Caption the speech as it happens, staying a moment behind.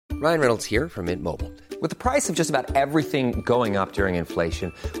Ryan Reynolds here from Mint Mobile. With the price of just about everything going up during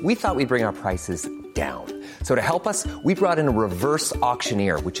inflation, we thought we'd bring our prices down. So to help us, we brought in a reverse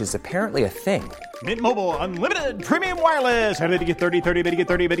auctioneer, which is apparently a thing. Mint Mobile Unlimited Premium Wireless. How to get 30, 30, bit to get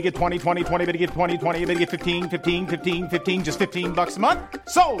 30, bit to get 20, 20, 20, bit to get 20, 20, bit to get 15, 15, 15, 15, just $15 a month?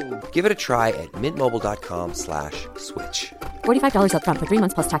 Sold! Give it a try at mintmobile.com/switch. $45 up front for 3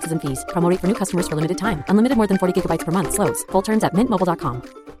 months plus taxes and fees. Promo rate for new customers for limited time. Unlimited more than 40 gigabytes per month. Slows full terms at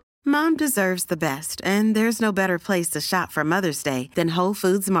mintmobile.com. Mom deserves the best, and there's no better place to shop for Mother's Day than Whole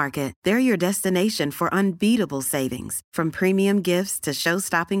Foods Market. They're your destination for unbeatable savings, from premium gifts to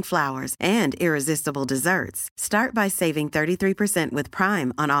show-stopping flowers and irresistible desserts. Start by saving 33% with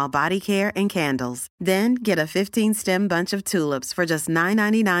Prime on all body care and candles. Then get a 15-stem bunch of tulips for just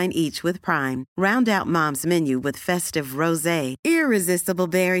 $9.99 each with Prime. Round out Mom's menu with festive rosé, irresistible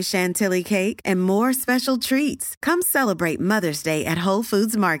berry chantilly cake, and more special treats. Come celebrate Mother's Day at Whole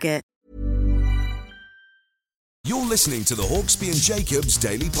Foods Market. You're listening to the Hawksby and Jacobs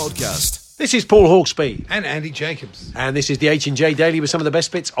Daily Podcast. This is Paul Hawksby. And Andy Jacobs. And this is the H&J Daily with some of the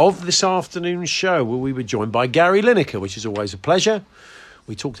best bits of this afternoon's show, where we were joined by Gary Lineker, which is always a pleasure.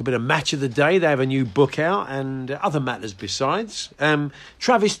 We talked a bit of match of the day. They have a new book out and other matters besides.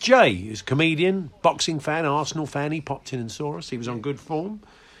 Travis J is a comedian, boxing fan, Arsenal fan. He popped in and saw us. He was on good form.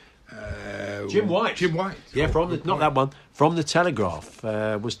 Jim White. Yeah, not that one. From the Telegraph,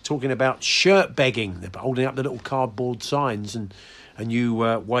 was talking about shirt begging, holding up the little cardboard signs, and you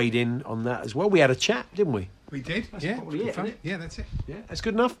weighed in on that as well. We had a chat, didn't we? We did. That's yeah, probably it, isn't it? Yeah, that's it. Yeah, that's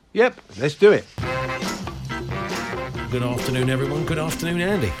good enough. Yep, let's do it. Good afternoon, everyone. Good afternoon,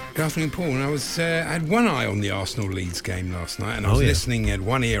 Andy. Good afternoon, Paul. And I had one eye on the Arsenal Leeds game last night, and I was listening, had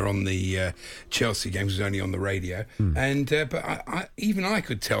one ear on the Chelsea game, which was only on the radio. And but I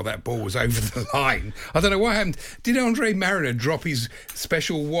could tell that ball was over the line. I don't know what happened. Did Andre Mariner drop his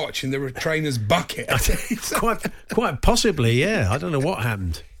special watch in the trainer's bucket? Quite possibly, yeah. I don't know what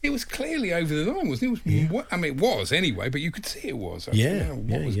happened. It was clearly over the line, wasn't it? It was anyway, but you could see it was.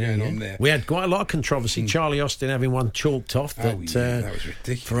 What was going on there? We had quite a lot of controversy. Charlie Austin having one chalked off that was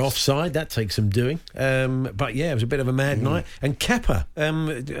ridiculous. For offside. That takes some doing. But yeah, it was a bit of a mad night. And Kepa,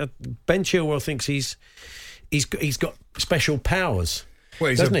 Ben Chilwell thinks he's got special powers. Well,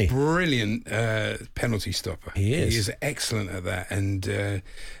 he's a brilliant penalty stopper. He is. He is excellent at that. And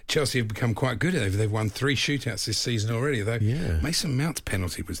Chelsea have become quite good at it. They've won 3 shootouts this season already. Though Mason Mount's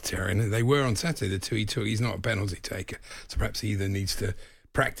penalty was tearing. They were on Saturday, the 2 he took. He's not a penalty taker. So perhaps he either needs to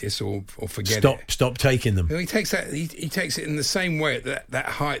practice or forget it. Stop taking them. He takes that. He takes it in the same way at that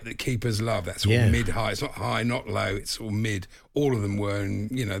height that keepers love. That's all mid-high. It's not high, not low. It's all mid. All of them were, and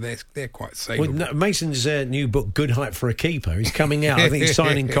they're quite savable. Well, Mason's new book, Good Height for a Keeper, is coming out. I think he's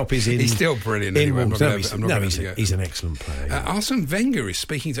signing copies in. He's still brilliant. Anyway. He's an excellent player. Arsene Wenger is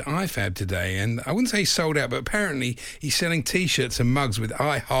speaking to IFAB today, and I wouldn't say he's sold out, but apparently he's selling T-shirts and mugs with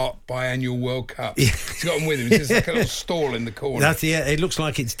 "I Heart Biannual World Cup." He's got them with him. It's just like a little stall in the corner. It looks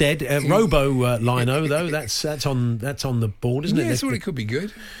like it's dead. Robo Lino though, that's on the board, isn't it? Yeah, so it could be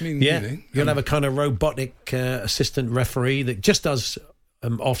good. I mean, you'll have a kind of robotic assistant referee that just does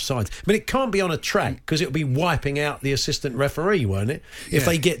offsides. I mean, it can't be on a track because it'll be wiping out the assistant referee, won't it? If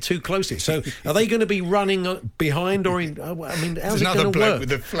they get too close to it. So are they going to be running behind or in? I mean, how's it going to work? Another bloke with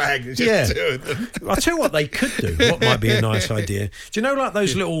the flag. Just 2 of them. I'll tell you what they could do. What might be a nice idea? Do you know, like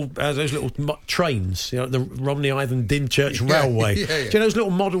those little trains? The Romney Island Dymchurch Railway. Do you know those little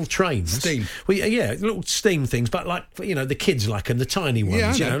model trains? Steam. Well, little steam things, but like the kids like them, the tiny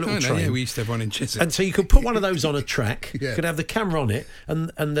ones. I know, little train. Yeah, we used to have one in Chiswick. And so you could put one of those on a track. You could have the camera on it.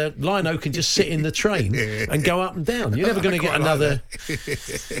 And the lino can just sit in the train and go up and down. You're never going to get another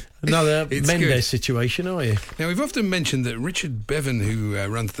Mendes situation, are you? Now, we've often mentioned that Richard Bevan, who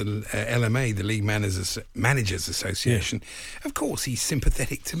runs the LMA, the League Managers Association, of course, he's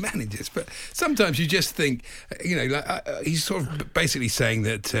sympathetic to managers, but sometimes you just think, he's sort of basically saying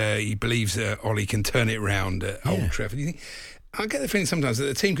that he believes Ollie can turn it round at Old Trafford. You think, I get the feeling sometimes that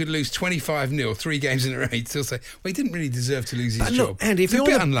the team could lose 25-0 3 games in a row. He'd still say, well, he didn't really deserve to lose his job. Andy, if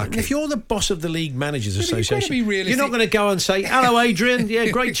you're the boss of the League Managers Association, you're not going to go and say, hello, Adrian,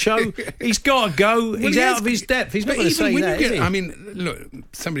 great show. He's got to go. He's out of his depth. He's not going to say that, is he? I mean, look,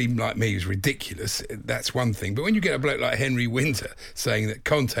 somebody like me who's ridiculous, that's one thing. But when you get a bloke like Henry Winter saying that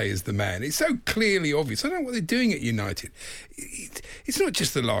Conte is the man, it's so clearly obvious. I don't know what they're doing at United. It's not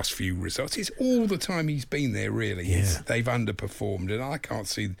just the last few results. It's all the time he's been there, really. They've underperformed, and I can't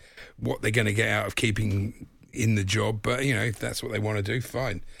see what they're going to get out of keeping in the job, but if that's what they want to do,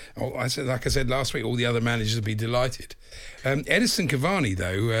 fine. Like I said last week, all the other managers will be delighted. Edison Cavani,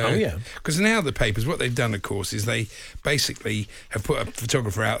 though, because now the papers, what they've done, of course, is they basically have put a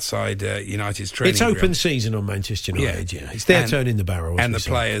photographer outside United's training ground. It's open ground. season on Manchester United. Yeah, it's their turn in the barrel. And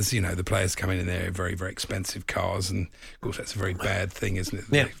the players coming in there in very, very expensive cars, and of course that's a very bad thing, isn't it?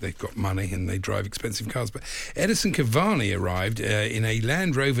 Yeah. They've got money and they drive expensive cars. But Edison Cavani arrived in a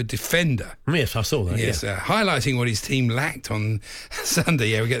Land Rover Defender. Yes, I saw that. Yes, highlighting what his team lacked on Sunday.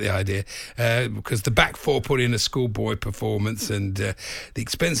 Yeah, we get the idea. Because the back four put in a schoolboy performance, and the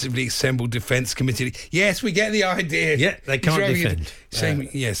expensively assembled defence committee. Yes, we get the idea. Yeah, they can't defend.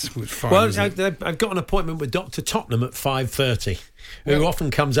 Yes, fine. Well, I've got an appointment with Dr. Tottenham at 5:30, who often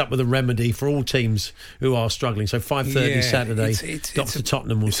comes up with a remedy for all teams who are struggling. So 5:30 Saturday, Dr.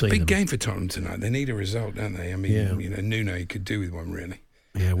 Tottenham will see them. It's a big game for Tottenham tonight. They need a result, don't they? I mean, Nuno could do with one, really.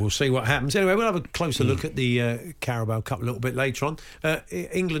 Yeah, we'll see what happens. Anyway, we'll have a closer look at the Carabao Cup a little bit later on.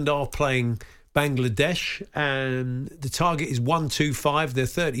 England are playing Bangladesh, and the target is 1-2-5. They're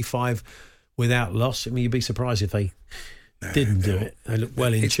 35 without loss. I mean, you'd be surprised if they didn't do it. They look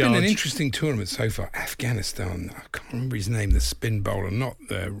well in charge. It's been an interesting tournament so far. Afghanistan, I can't remember his name, the spin bowler, not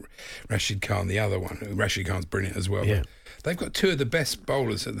Rashid Khan, the other one. Rashid Khan's brilliant as well. Yeah. They've got two of the best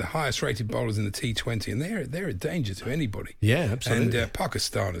bowlers, the highest rated bowlers in the T20, and they're a danger to anybody. Yeah, absolutely. And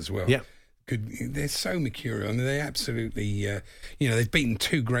Pakistan as well. Yeah. They're so mercurial. I mean, they absolutely, they've beaten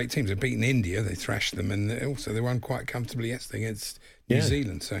two great teams. They've beaten India, they thrashed them, and also they won quite comfortably yesterday against New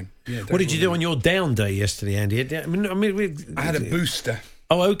Zealand. So, what did you do on your down day yesterday, Andy? I had a booster.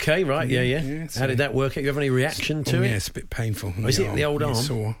 Oh, okay, right, yeah. How did that work? You have any reaction to it? Yeah, it's a bit painful. Is it the old arm?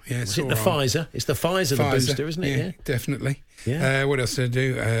 Sore. Yeah, is it the Pfizer? It's the Pfizer, the booster, isn't it? Yeah, definitely. Yeah. What else did I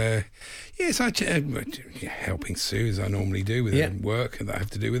do? Yes, helping Sue as I normally do with her work that I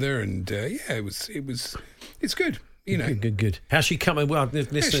have to do with her, and it's good. Good. How's she coming? Well,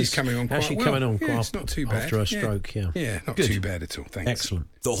 she's coming on quite well. How's she coming on? It's not too bad After her stroke, Yeah, not too bad at all, thanks. Excellent.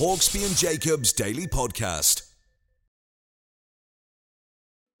 The Hawksby and Jacobs Daily Podcast.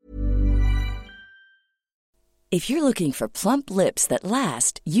 If you're looking for plump lips that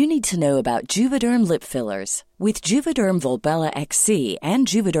last, you need to know about Juvederm lip fillers. With Juvederm Volbella XC and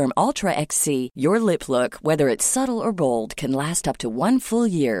Juvederm Ultra XC, your lip look, whether it's subtle or bold, can last up to 1 full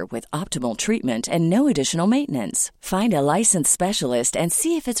year with optimal treatment and no additional maintenance. Find a licensed specialist and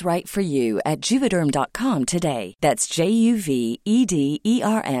see if it's right for you at Juvederm.com today. That's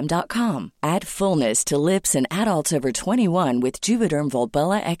JUVEDERM.com. Add fullness to lips in adults over 21 with Juvederm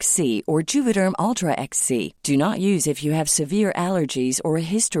Volbella XC or Juvederm Ultra XC. Do not use if you have severe allergies or a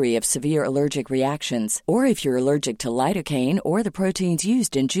history of severe allergic reactions, or if you're allergic to lidocaine or the proteins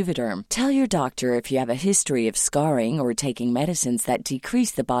used in Juvederm. Tell your doctor if you have a history of scarring or taking medicines that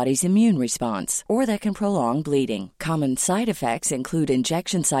decrease the body's immune response or that can prolong bleeding. Common side effects include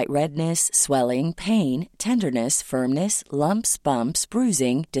injection site redness, swelling, pain, tenderness, firmness, lumps, bumps,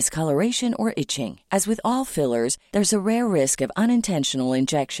 bruising, discoloration, or itching. As with all fillers, there's a rare risk of unintentional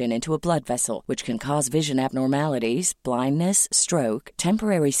injection into a blood vessel, which can cause vision abnormalities, blindness, stroke,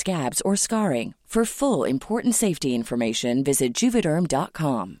 temporary scabs, or scarring. For full, important safety information, visit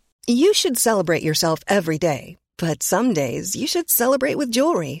Juvederm.com. You should celebrate yourself every day, but some days you should celebrate with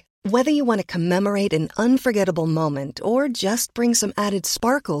jewelry. Whether you want to commemorate an unforgettable moment or just bring some added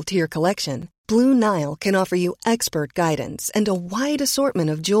sparkle to your collection, Blue Nile can offer you expert guidance and a wide assortment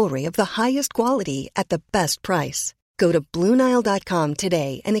of jewelry of the highest quality at the best price. Go to BlueNile.com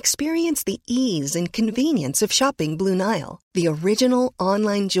today and experience the ease and convenience of shopping Blue Nile, the original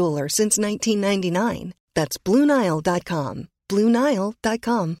online jeweler since 1999. That's BlueNile.com.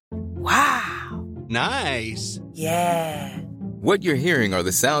 BlueNile.com. Wow. Nice. Yeah. What you're hearing are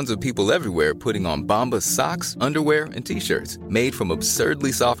the sounds of people everywhere putting on Bombas socks, underwear, and T-shirts made from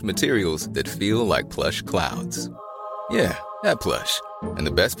absurdly soft materials that feel like plush clouds. Yeah, that plush. And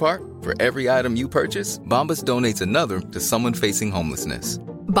the best part? For every item you purchase, Bombas donates another to someone facing homelessness.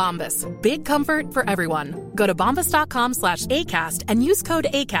 Bombas. Big comfort for everyone. Go to bombas.com/ACAST and use code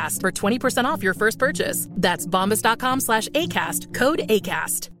ACAST for 20% off your first purchase. That's bombas.com/ACAST. Code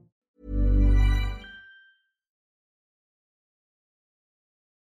ACAST.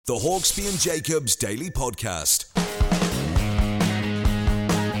 The Hawksby and Jacobs Daily Podcast.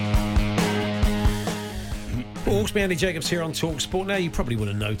 Hawksby, Andy Jacobs here on TalkSport. Now, you probably would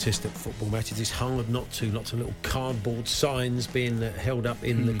have noticed that football matches is hard not to. Lots of little cardboard signs being held up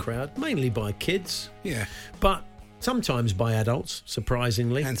in the crowd, mainly by kids. Yeah. But sometimes by adults,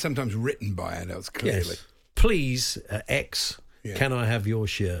 surprisingly. And sometimes written by adults, clearly. Yes. Please, X, can I have your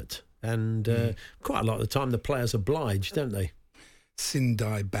shirt? And quite a lot of the time the players oblige, don't they?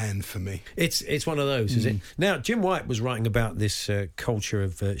 Sindai ban for me. It's one of those, is it? Now, Jim White was writing about this culture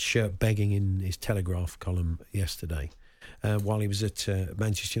of shirt begging in his Telegraph column yesterday while he was at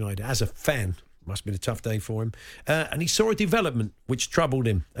Manchester United. As a fan, must have been a tough day for him. And he saw a development which troubled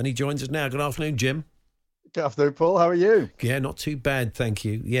him. And he joins us now. Good afternoon, Jim. Good afternoon, Paul. How are you? Yeah, not too bad, thank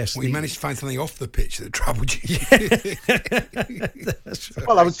you. Yes. We managed to find something off the pitch that troubled you. That's right.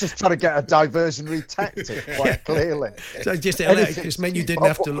 Well, I was just trying to get a diversionary tactic, quite clearly. So just meant you didn't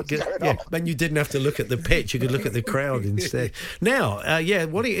have to look at meant you didn't have to look at the pitch. You could look at the crowd instead. Now,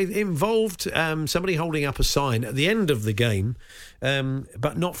 what it involved somebody holding up a sign at the end of the game,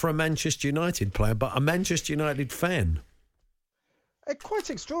 but not for a Manchester United player, but a Manchester United fan. Quite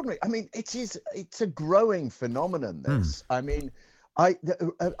extraordinary. I mean, it's a growing phenomenon, this. I mean, I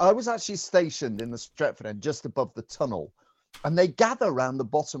was actually stationed in the Stretford end just above the tunnel, and they gather around the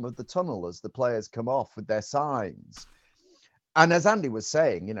bottom of the tunnel as the players come off with their signs. And as Andy was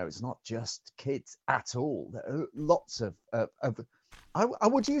saying, it's not just kids at all. There are lots of I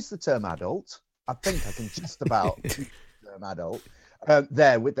would use the term adult. I think I can just about use the term adult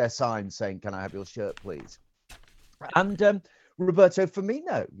there with their signs saying, "Can I have your shirt, please?" And Roberto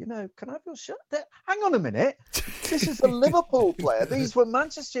Firmino, can I have your shirt? Hang on a minute. This is a Liverpool player. These were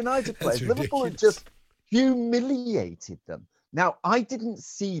Manchester United players. Liverpool had just humiliated them. Now, I didn't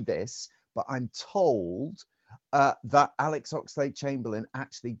see this, but I'm told that Alex Oxlade-Chamberlain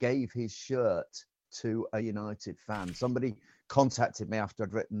actually gave his shirt to a United fan. Somebody contacted me after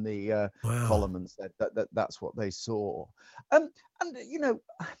I'd written the column and said that's what they saw. And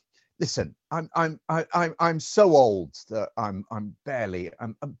listen, I'm so old that I'm barely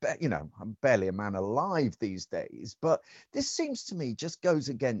a man alive these days. But this seems to me just goes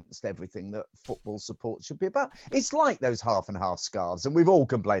against everything that football support should be about. It's like those half and half scarves, and we've all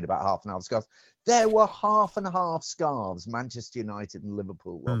complained about half and half scarves. There were half and half scarves, Manchester United and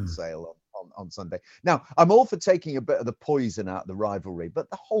Liverpool on sale on Sunday. Now, I'm all for taking a bit of the poison out of the rivalry,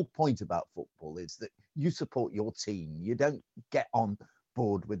 but the whole point about football is that you support your team. You don't get on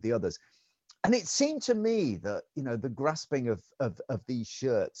board with the others. And it seemed to me that the grasping of these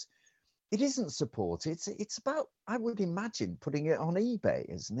shirts, it isn't support, it's about, I would imagine, putting it on eBay,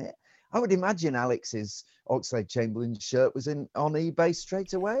 isn't it? I would imagine Alex's Oxlade-Chamberlain shirt was on eBay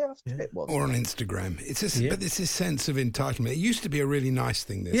straight away after it was. Or on Instagram. But it's this sense of entitlement. It used to be a really nice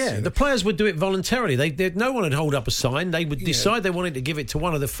thing. The players would do it voluntarily. No one would hold up a sign. They would decide they wanted to give it to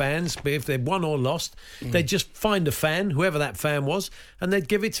one of the fans, but if they'd won or lost, they'd just find a fan, whoever that fan was, and they'd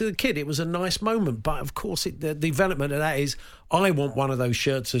give it to the kid. It was a nice moment. But of course, the development of that is, I want one of those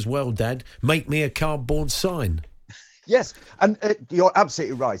shirts as well, Dad. Make me a cardboard sign. Yes, and you're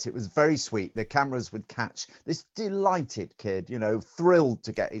absolutely right. It was very sweet. The cameras would catch this delighted kid, thrilled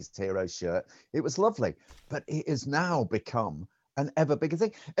to get his Tiro shirt. It was lovely. But it has now become an ever bigger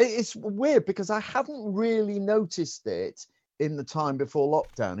thing. It's weird because I hadn't really noticed it in the time before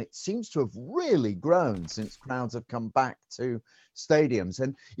lockdown. It seems to have really grown since crowds have come back to stadiums.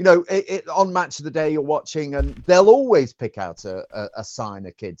 And, on Match of the Day you're watching, and they'll always pick out a sign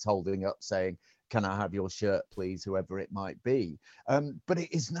a kid's holding up saying, "Can I have your shirt, please?" whoever it might be. But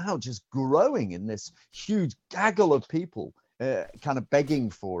it is now just growing in this huge gaggle of people kind of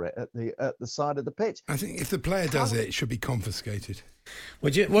begging for it at the side of the pitch. I think if the player does it should be confiscated. By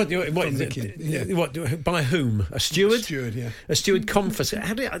whom? A steward? A steward, yeah. A steward confiscate.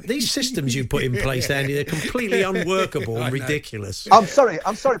 These systems you put in place, Andy, they're completely unworkable and ridiculous. I'm sorry,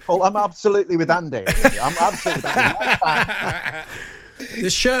 Paul. I'm absolutely with Andy. I'm absolutely with Andy.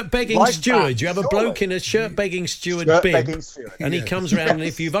 The shirt begging steward. You have a bloke in a shirt begging steward bib, and he comes round. And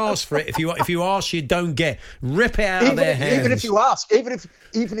if you've asked for it, if you ask, you don't get. Rip it out of their hands. Even if you ask, even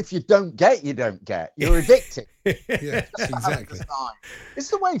if you don't get, you don't get. You're addicted. Yeah, exactly. It's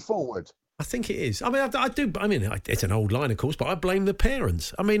the way forward. I think it is. I mean, I do. I mean, it's an old line, of course, but I blame the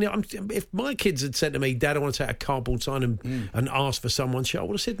parents. I mean, if my kids had said to me, "Dad, I want to take a cardboard sign and ask for someone's shirt," I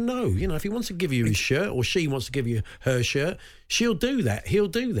would have said no. If he wants to give you his shirt or she wants to give you her shirt, she'll do that. He'll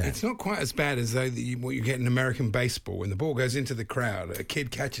do that. It's not quite as bad as though what you get in American baseball when the ball goes into the crowd, a kid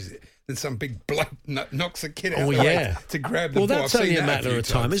catches it. Then some big bloke knocks a kid out to grab the ball. Well, that's only a matter of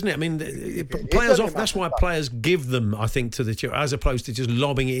time, isn't it? I mean, players off. That's why players give them, I think, to the children, as opposed to just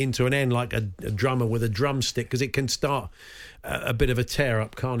lobbing it into an end like a drummer with a drumstick, because it can start a bit of a tear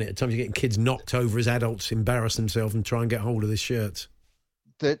up, can't it? At times you're getting kids knocked over as adults embarrass themselves and try and get hold of the shirts.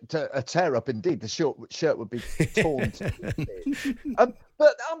 A tear up indeed. The shirt would be torn.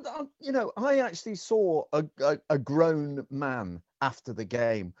 But I actually saw a grown man after the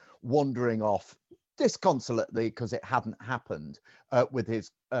game wandering off disconsolately because it hadn't happened with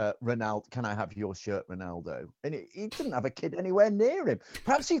his Ronaldo. Can I have your shirt, Ronaldo? And he didn't have a kid anywhere near him.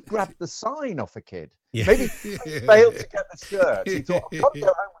 Perhaps he grabbed the sign off a kid. Yeah. Maybe he failed to get the shirt. He thought, I've got to go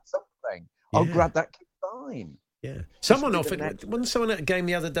home with something. I'll grab that kid's sign. Yeah. Someone offered. Wasn't someone at a game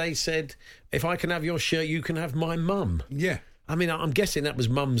the other day said, "If I can have your shirt, you can have my mum." Yeah. I mean, I'm guessing that was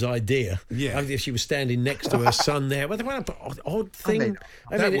Mum's idea. Yeah. I mean, if she was standing next to her son there. What an odd thing.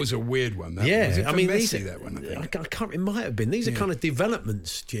 That was a weird one. That was. I mean, that one, I can't. It might have been. These are kind of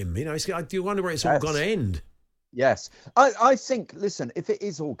developments, Jim. You know, I do wonder where it's all going to end. Yes. I think, listen, if it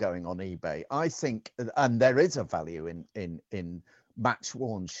is all going on eBay, I think, and there is a value in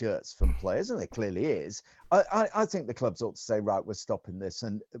match-worn shirts from players, and there clearly is. I think the clubs ought to say, right, we're stopping this,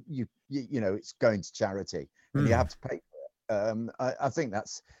 and you know, it's going to charity, and you have to pay. I think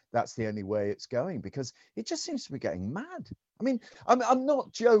that's the only way it's going, because it just seems to be getting mad. I mean, I'm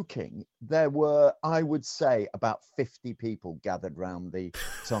not joking. There were, I would say, about 50 people gathered round the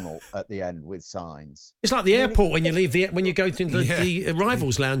tunnel at the end with signs. It's like the airport when you leave when you go to the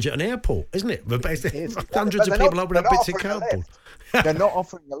arrivals lounge at an airport, isn't it? Hundreds of people opening up bits of cardboard. They're not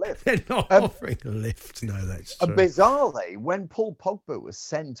offering a lift. They're not offering a lift. No, that's true. And bizarrely, when Paul Pogba was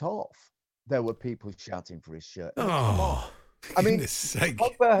sent off, there were people shouting for his shirt. I mean,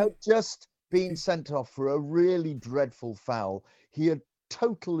 Pogba had just been sent off for a really dreadful foul. He had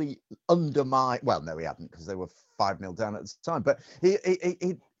totally undermined. Well, no, he hadn't, because they were 5-0 down at the time. But he,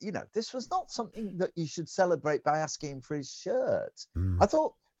 you know, this was not something that you should celebrate by asking him for his shirt. I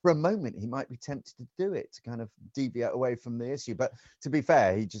thought for a moment he might be tempted to do it to kind of deviate away from the issue. But to be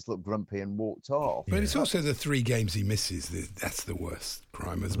fair, he just looked grumpy and walked off. But it's also the 3 games he misses. That's the worst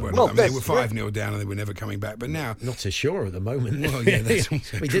crime as well. I mean, they were 5-0 down and they were never coming back. But now... Not so sure at the moment. Well, yeah, that's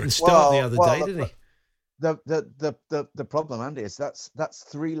also he didn't start the other day, did he? The problem, Andy, is that's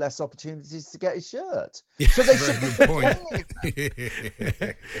 3 less opportunities to get his shirt. So they should be point.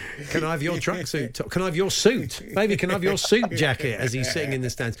 Can I have your tracksuit? Can I have your suit? Maybe can I have your suit jacket as he's sitting in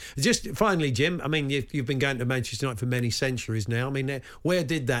the stands? Just finally, Jim, I mean, you've been going to Manchester United for many centuries now. I mean, where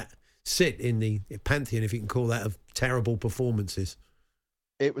did that sit in the pantheon, if you can call that, of terrible performances?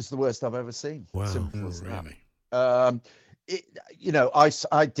 It was the worst I've ever seen. Wow. Simple as really? that. You know,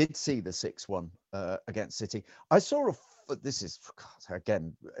 I did see the 6-1 against City. I saw this is, God,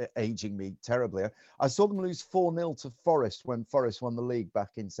 again, aging me terribly. I saw them lose 4-0 to Forest when Forest won the league back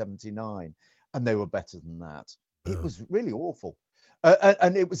in '79, and they were better than that. It was really awful.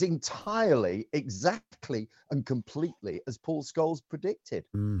 And it was entirely, exactly and completely as Paul Scholes predicted.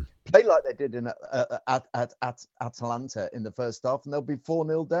 Play like they did at Atalanta in the first half, and they'll be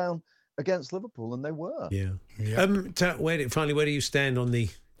 4-0 down against Liverpool, and they were. Yeah. Where do you stand on the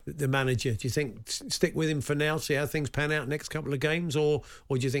manager? Do you think stick with him for now, see how things pan out next couple of games, or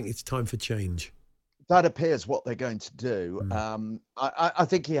do you think it's time for change? That appears what they're going to do. I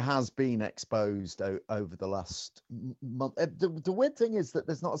think he has been exposed over the last month. The weird thing is that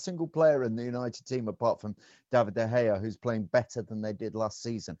there's not a single player in the United team apart from David De Gea who's playing better than they did last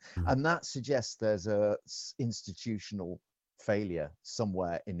season, and that suggests there's a institutional failure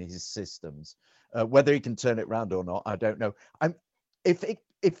somewhere in his systems. Whether he can turn it around or not, I don't know.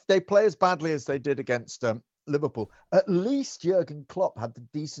 If they play as badly as they did against Liverpool, at least Jurgen Klopp had the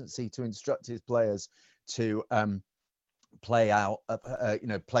decency to instruct his players to play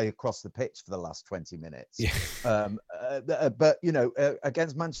across the pitch for the last 20 minutes. Yeah. But you know,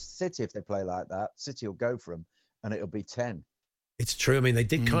 against Manchester City, if they play like that, City will go for them, and it'll be 10. It's true. I mean, they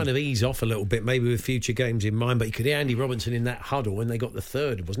did kind of ease off a little bit, maybe with future games in mind, but you could hear Andy Robertson in that huddle when they got the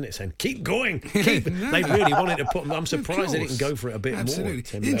third, wasn't it? Saying, keep going. Keep. They really wanted to put them. I'm surprised they didn't go for it a bit more.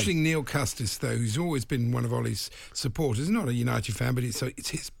 Interesting, Neil Custis, though, who's always been one of Ollie's supporters, not a United fan, but it's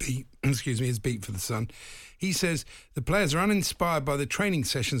his beat, his beat for the Sun. He says the players are uninspired by the training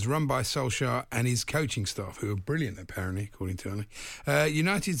sessions run by Solskjaer and his coaching staff, who are brilliant, apparently, according to Ollie.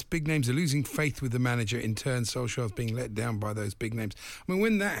 United's big names are losing faith with the manager. In turn, Solskjaer's being let down by those big names. I mean,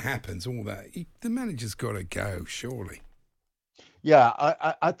 when that happens, the manager's got to go, surely. Yeah,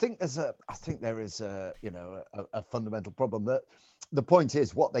 I think there is a fundamental problem. That the point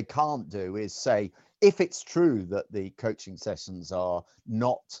is, what they can't do is say, if it's true that the coaching sessions are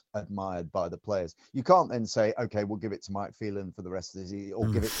not admired by the players, you can't then say, okay, we'll give it to Mike Phelan for the rest of the season, or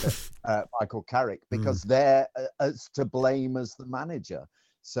give it to Michael Carrick, because they're as to blame as the manager.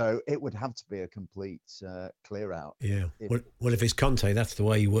 So it would have to be a complete clear out. Yeah. Well, if it's Conte, that's the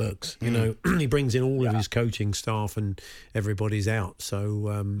way he works. You know, he brings in all of his coaching staff and everybody's out. So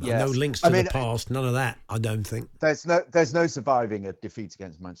no links to the past, none of that, I don't think. There's no surviving a defeat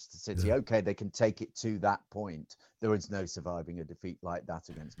against Manchester City. No. Okay, they can take it to that point. there is no surviving a defeat like that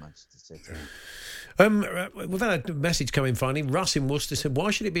against Manchester City. We've had a message come in finally. Russ in Worcester said,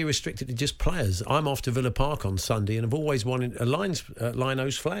 why should it be restricted to just players? I'm off to Villa Park on Sunday and have always wanted a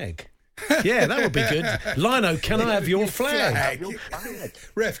Lino's flag. Yeah, that would be good. Lino, can I have your flag?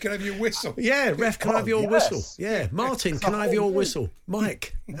 Ref, can I have your whistle? Yeah, Ref, can I have your whistle? Yeah, Martin, can I have your whistle?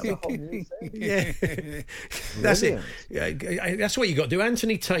 Mike. Yeah, that's it. Yeah, that's what you got to do.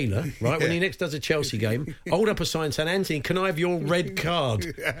 Anthony Taylor, right, when he next does a Chelsea game, hold up a sign saying, Anthony, can I have your red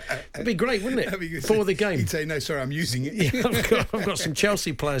card? That'd be great, wouldn't it? That'd be good. For the game. He'd say, no, sorry, I'm using it. Yeah, I've got some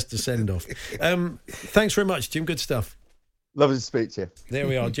Chelsea players to send off. Thanks very much, Jim. Good stuff. Lovely to speak to you. There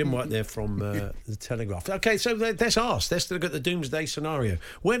we are, Jim White there from the Telegraph. Okay, so let's ask. Let's look at the doomsday scenario.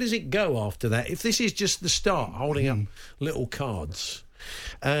 Where does it go after that? If this is just the start, holding up little cards,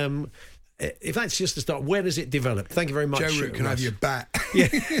 if that's just the start, where does it develop? Thank you very much. Joe Root, can I have your bat? Yeah.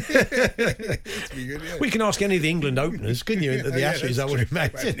 That'd be good, yeah. We can ask any of the England openers, couldn't you, into the Ashes, I would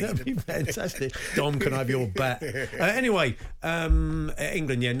imagine. That'd be fantastic. Dom, can I have your bat? Anyway,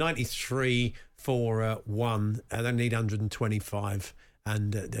 England, 93 for 1. They need 125.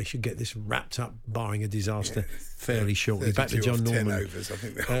 And they should get this wrapped up, barring a disaster, fairly shortly. Back to John Norman overs, I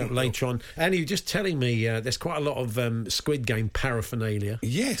think later on. And you were just telling me there's quite a lot of Squid Game paraphernalia.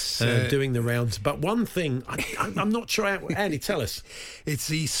 Yes. Doing the rounds. But one thing, I'm not sure how... Andy, tell us. It's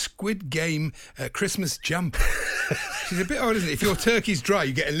the Squid Game Christmas jump. It's a bit odd, isn't it? If your turkey's dry,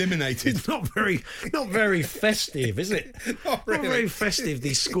 you get eliminated. It's not very festive, is it? Not really. Not very festive,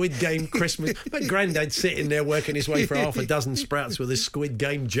 the Squid Game Christmas. But Grandad's sitting there working his way for half a dozen sprouts with this Squid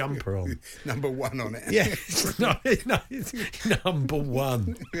Game jumper on. Number 1 on it. Yeah, it's number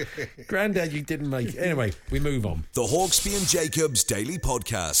 1. Grandad, you didn't make it. Anyway, we move on. The Hawksbee and Jacobs Daily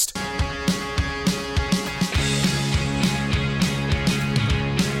Podcast.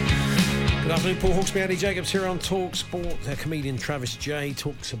 Good afternoon, Paul Hawksbee, Andy Jacobs here on Talk Sport. Comedian Travis J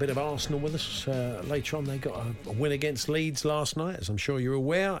talks a bit of Arsenal with us. Later on, they got a win against Leeds last night, as I'm sure you're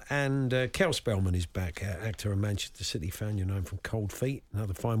aware. And Kel Spellman is back, actor and Manchester City fan. You know him from Cold Feet,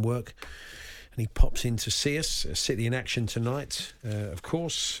 another fine work. And he pops in to see us. City in action tonight, of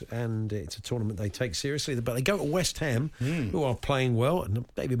course. And it's a tournament they take seriously. But they go to West Ham, who are playing well. And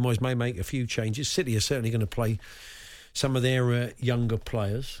David Moyes may make a few changes. City are certainly going to play some of their younger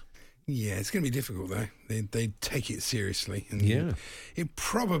players. Yeah, it's going to be difficult, though. They take it seriously. And yeah. It'd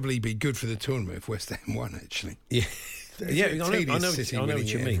probably be good for the tournament if West Ham won, actually. Yeah. Yeah, I know what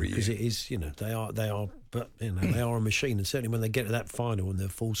you mean, because year. it is, they are, but, they are a machine. And certainly when they get to that final and they're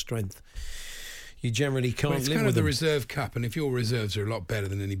full strength, you generally can't live with them. It's kind of the Reserve Cup, and if your reserves are a lot better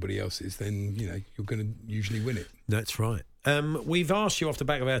than anybody else's, then, you're going to usually win it. That's right. We've asked you off the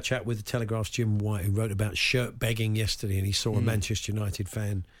back of our chat with the Telegraph's Jim White, who wrote about shirt begging yesterday, and he saw a Manchester United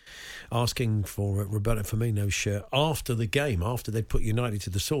fan asking for Roberto Firmino's shirt after the game, after they put United to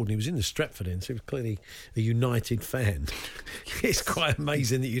the sword, and he was in the Stretford end, so he was clearly a United fan. It's quite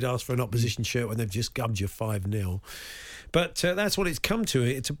amazing that you'd ask for an opposition shirt when they've just gubbed you 5-0. But that's what it's come to.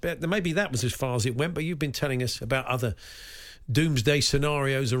 It's a bit, maybe that was as far as it went, but you've been telling us about other doomsday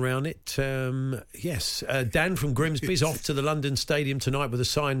scenarios around it. Yes, Dan from Grimsby's off to the London Stadium tonight with a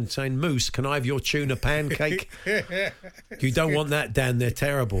sign saying, Moose, can I have your tuna pancake? You don't want that, Dan. They're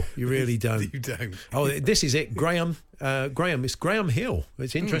terrible. You really don't. You don't. Oh, this is it. It's Graham Hill.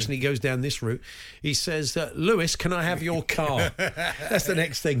 It's interesting he goes down this route. He says, Lewis, can I have your car? That's the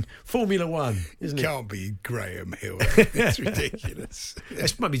next thing. Formula One, isn't it? Can't be Graham Hill. It's ridiculous.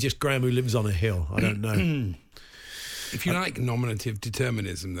 It's maybe just Graham who lives on a hill. I don't know. If you like nominative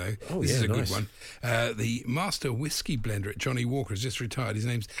determinism, though, this is a good one. The master whiskey blender at Johnny Walker has just retired. His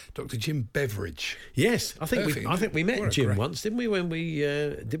name's Dr. Jim Beveridge. Yes, I think we met Jim once, didn't we? When we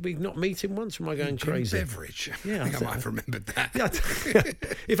did we not meet him once? Or am I going crazy? Jim Beveridge. Yeah, I think I might have remembered that. Yeah,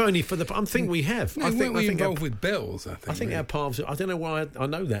 if only for the. I think we have. No, I think we're involved with Bells. I think our paths. I don't know why I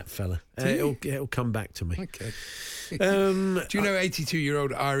know that fella. It'll come back to me. Okay. Do you know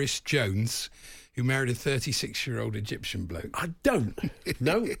 82-year-old Iris Jones, who married a 36-year-old Egyptian bloke? I don't.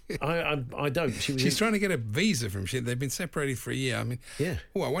 No, I don't. She's trying to get a visa from shit. They've been separated for a year. I mean, yeah.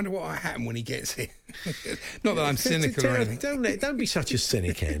 Oh, I wonder what will happen when he gets here. Not that I'm cynical or anything. Don't be such a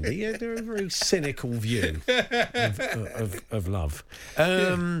cynic, Andy. Yeah, they're a very cynical view of love.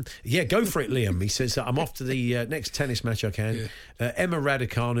 Go for it, Liam. He says, I'm off to the next tennis match I can. Yeah. Emma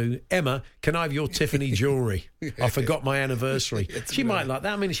Raducanu. Emma, can I have your Tiffany jewellery? I forgot my anniversary. She might like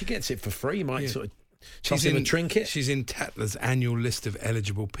that. I mean, she gets it for free. You might sort of toss in a trinket. She's in Tatler's annual list of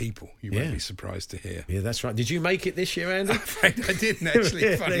eligible people. You won't be surprised to hear. Yeah, that's right. Did you make it this year, Andy? I'm afraid I didn't,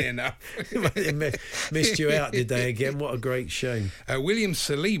 actually, funny enough. They missed you out, did they, again? What a great shame. William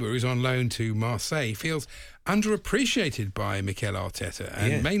Saliba, who's on loan to Marseille, feels underappreciated by Mikel Arteta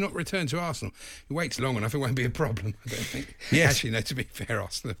and may not return to Arsenal. He waits long enough, it won't be a problem, I don't think. Yes. Actually, no, to be fair,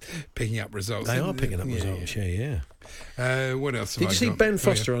 Arsenal are picking up results. They are picking up results, yeah. What else Did you see Ben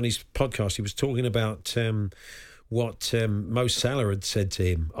Foster on his podcast? He was talking about what Mo Salah had said to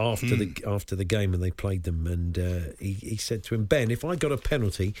him after the game when they played them, and he said to him, Ben, if I got a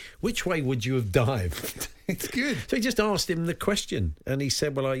penalty, which way would you have dived? It's good. So he just asked him the question, and he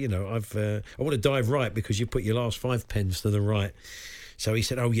said, well, I want to dive right because you put your last 5 pence to the right. So he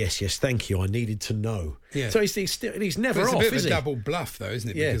said, "Oh yes, thank you. I needed to know." Yeah. So he's never off. It's a bit of is a he? double bluff, though, isn't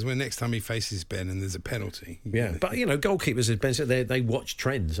it? Yeah. Because when next time he faces Ben and there's a penalty, But goalkeepers, as Ben said, they watch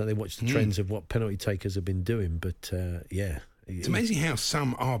trends. So they watch the trends of what penalty takers have been doing. But it's amazing how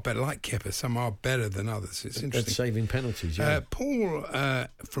some are better, like Kepa. Some are better than others. It's interesting. At saving penalties. Yeah. Paul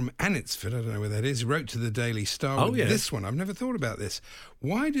from Anitsford, I don't know where that is, wrote to the Daily Star with this one. I've never thought about this.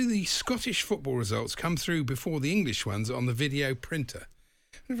 Why do the Scottish football results come through before the English ones on the video printer?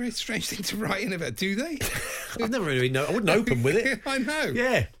 A very strange thing to write in about, do they? I've never really known. I wouldn't open with it. I know.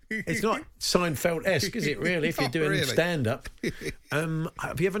 Yeah. It's not Seinfeld-esque, is it, really, if you're doing stand-up?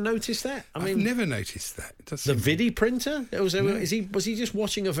 Have you ever noticed that? I've never noticed that. The Vidi printer? Was he just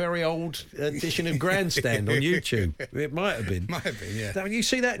watching a very old edition of Grandstand on YouTube? It might have been. Might have been, yeah. Now, you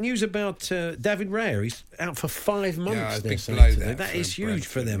see that news about David Raya? He's out for 5 months. Big blow that is huge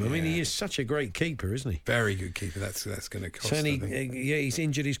for them. I mean, he is such a great keeper, isn't he? Very good keeper. That's going to cost, I think. He's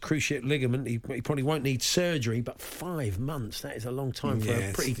injured his cruciate ligament. He probably won't need surgery, but 5 months, that is a long time for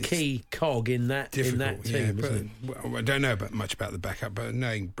a pretty key cog in that team, isn't it? Well, I don't know much about the backup, but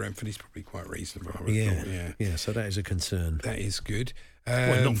knowing Brentford, he's probably quite reasonable. Yeah, so that is a concern. That is good.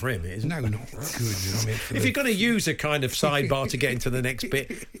 Well, not for him, it isn't. No, not good. I mean, if you're going to use a kind of sidebar to get into the next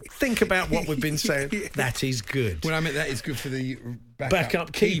bit, think about what we've been saying. That is good. Well, I mean, that is good for the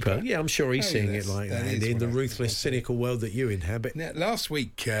backup keeper. Yeah, I'm sure he's seeing it like that in the ruthless, cynical world that you inhabit. Now, last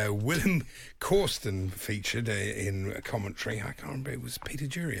week, Willem Corsten featured in commentary. I can't remember, it was Peter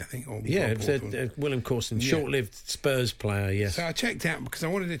Jury, I think. Or it was Willem Corsten, short-lived Spurs player, yes. So I checked out, because I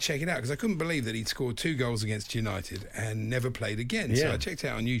wanted to check it out, because I couldn't believe that he'd scored 2 goals against United and never played again. So I checked it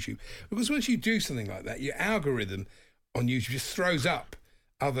out on YouTube. Because once you do something like that, your algorithm on YouTube just throws up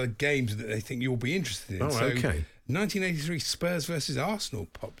other games that they think you'll be interested in. Oh, okay. 1983 Spurs versus Arsenal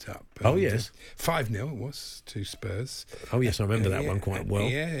popped up. Oh, yes. 5-0 it was to Spurs. Oh, yes, I remember that one quite well.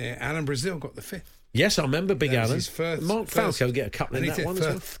 Yeah. Alan Brazil got the 5th. Yes, I remember Big Alan. His first, Mark Falco get a couple in that one as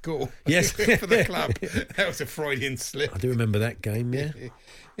well. Goal. Yes. For the club. That was a Freudian slip. I do remember that game, yeah.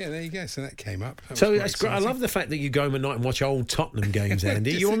 Yeah, there you go. So that came up. So that's great. I love the fact that you go home at night and watch old Tottenham games,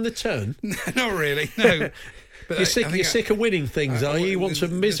 Andy. Are you on the turn? Not really, no. But you're sick of winning things, are you? You want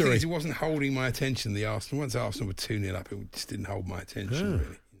some misery. It wasn't holding my attention, the Arsenal. Once Arsenal were 2-0 up, it just didn't hold my attention,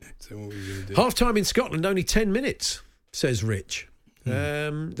 really. So what were you going to do? Half-time in Scotland, only 10 minutes, says Rich.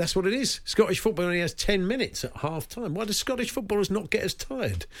 That's what it is. Scottish football only has 10 minutes at half-time. Why do Scottish footballers not get as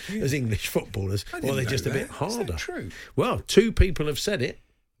tired as English footballers? Or are they just a bit harder? Is that true? Well, 2 people have said it.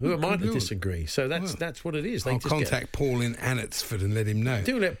 Who am I to disagree? So that's what it is. I'll contact Paul in Anitsford and let him know.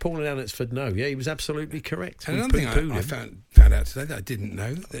 Do let Paul in Anitsford know. Yeah, he was absolutely correct. And another thing I found out today that I didn't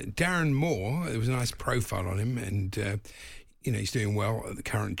know, that Darren Moore, there was a nice profile on him, and he's doing well at the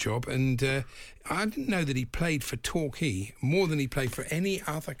current job. And I didn't know that he played for Torquay more than he played for any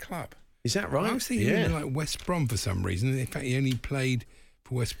other club. Is that right? I was thinking he like West Brom for some reason. In fact, he only played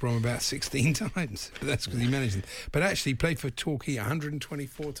for West Brom about 16 times. But that's because he managed them. But actually, he played for Torquay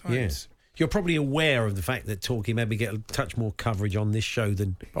 124 times. Yes. You're probably aware of the fact that Torquay maybe get a touch more coverage on this show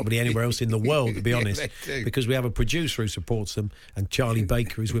than probably anywhere else in the world, to be honest. Because we have a producer who supports them, and Charlie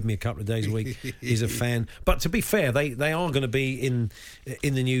Baker, who's with me a couple of days a week, is a fan. But to be fair, they are going to be in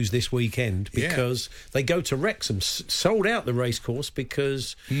the news this weekend because they go to Wrexham, sold out the racecourse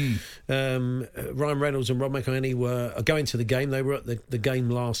because Ryan Reynolds and Rob McElhenney are going to the game. They were at the game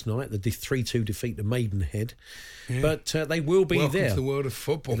last night, the 3-2 defeat to Maidenhead. Yeah. But they will be Welcome there. to the world of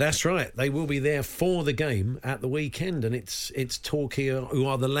football. That's right. They will be there for the game at the weekend, and it's Torquay who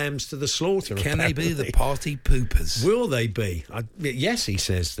are the lambs to the slaughter. Can apparently. they be the party poopers? Will they be? Yes, he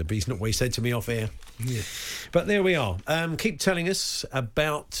says, but he's not what he said to me off air. Yeah. But there we are. Keep telling us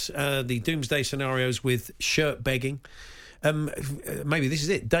about the doomsday scenarios with shirt begging. Maybe this is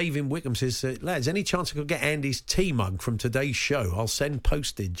it. Dave in Wickham says, lads, any chance I could get Andy's tea mug from today's show? I'll send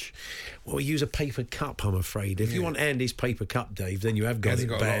postage. Well, we use a paper cup, I'm afraid. If you want Andy's paper cup, Dave, then you have got it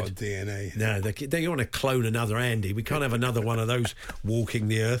got bad. A lot of DNA. No, you want to clone another Andy. We can't have another one of those walking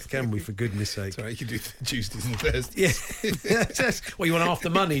the earth, can we, for goodness sake? Sorry, you can do Tuesdays and Thursdays. Yeah. Well, you want half the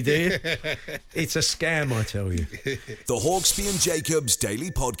money, do you? It's a scam, I tell you. The Hawksbee and Jacobs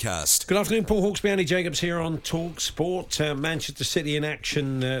Daily Podcast. Good afternoon, Paul Hawksbee, Andy Jacobs here on Talk Sport. Manchester City in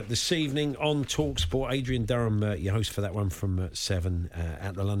action this evening on Talk Sport. Adrian Durham, your host for that one from 7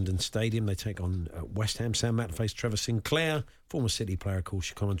 at the London Stadium. They take on West Ham. Sam Matt face Trevor Sinclair, former City player, of course,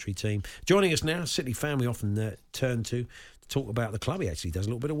 your commentary team. Joining us now, City fan we often turn to talk about the club. He actually does a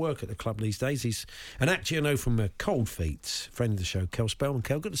little bit of work at the club these days. He's an actor you know from Cold Feet, friend of the show, Kel Spellman.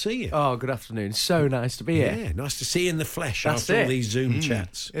 Kel, good to see you. Oh, good afternoon. So nice to be here. Yeah, nice to see you in the flesh That's after all it. these Zoom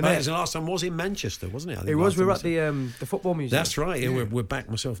chats. Isn't But it? the last time was in Manchester, wasn't it? I think It was. last We were time at the Football Museum. That's right. Yeah, we're back.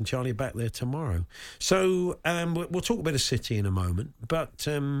 Myself and Charlie are back there tomorrow. So we'll talk a bit of City in a moment. But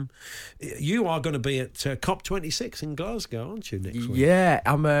you are going to be at COP26 in Glasgow, aren't you, next week? Yeah,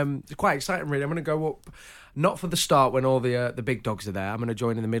 I'm quite excited, really. I'm going to go up, not for the start when all the big dogs are there. I'm going to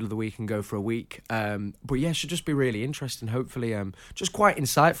join in the middle of the week and go for a week. But yeah, it should just be really interesting. Hopefully, just quite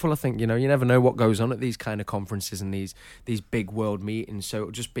insightful. I think you never know what goes on at these kind of conferences and these big world meetings. So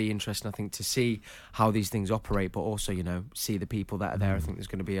it'll just be interesting, I think, to see how these things operate, but also see the people that are there. I think there's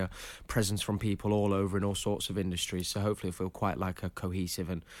going to be a presence from people all over in all sorts of industries. So hopefully, it'll feel quite like a cohesive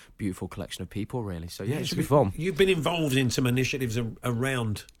and beautiful collection of people, really. So yeah, it should be fun. You've been involved in some initiatives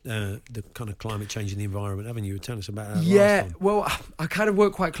around the kind of climate change in the environment, haven't you? Tell us about that. Yeah, well, I kind of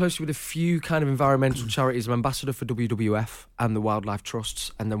work quite closely with a few kind of environmental charities. I'm ambassador for WWF and the Wildlife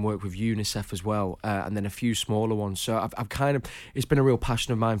Trusts, and then work with UNICEF as well, and then a few smaller ones. So I've kind of, it's been a real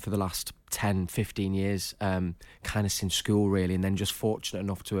passion of mine for the last 10, 15 years, kind of since school, really, and then just fortunate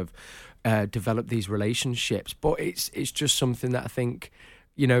enough to have developed these relationships. But it's just something that I think,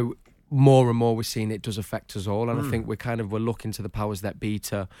 more and more we're seeing it does affect us all, and I think we're looking to the powers that be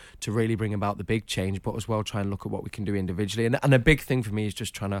to really bring about the big change, but as well try and look at what we can do individually. And a big thing for me is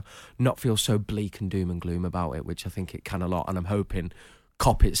just trying to not feel so bleak and doom and gloom about it, which I think it can a lot, and I'm hoping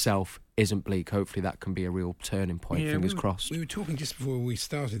COP itself isn't bleak. Hopefully that can be a real turning point, fingers crossed. We were talking just before we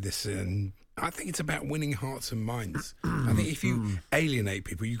started this, and I think it's about winning hearts and minds. I think if you alienate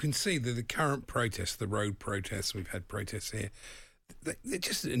people, you can see that the current protests, the road protests, we've had protests here, they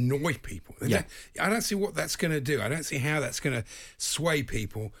just annoy people. I don't see what that's going to do. I don't see how that's going to sway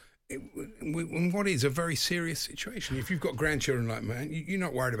people in what is a very serious situation. If you've got grandchildren like mine, you're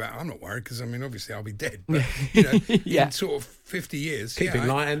not worried about. I'm not worried because obviously I'll be dead. But in sort of 50 years, keep it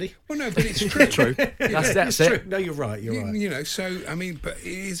light, Andy. Well, no, but it's true. True. That's true. it. No, you're right. You're right. So but it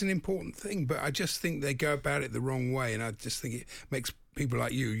is an important thing. But I just think they go about it the wrong way, and I just think it makes people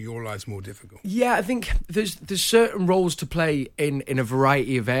like your lives more difficult. Yeah, I think there's certain roles to play in a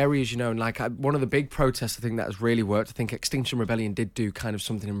variety of areas, and one of the big protests I think that has really worked. I think Extinction Rebellion did do kind of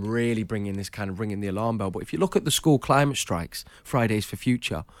something and really ringing the alarm bell. But if you look at the school climate strikes, Fridays for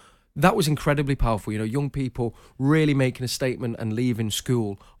Future, that was incredibly powerful. Young people really making a statement and leaving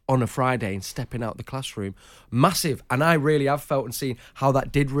school on a Friday and stepping out the classroom. Massive. And I really have felt and seen how that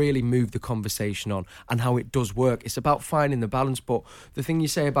did really move the conversation on and how it does work. It's about finding the balance. But the thing you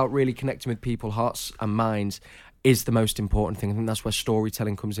say about really connecting with people's hearts and minds is the most important thing. I think that's where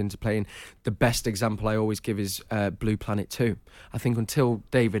storytelling comes into play. And the best example I always give is Blue Planet 2. I think until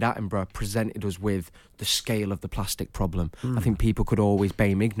David Attenborough presented us with the scale of the plastic problem, I think people could always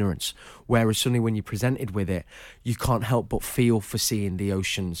blame ignorance. Whereas suddenly when you're presented with it, you can't help but feel for seeing the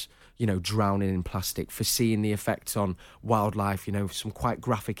oceans, drowning in plastic, for seeing the effects on wildlife, some quite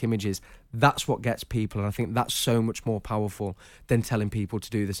graphic images. That's what gets people, and I think that's so much more powerful than telling people to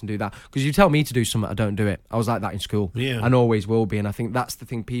do this and do that. Because you tell me to do something, I don't do it. I was like that in school, and always will be. And I think that's the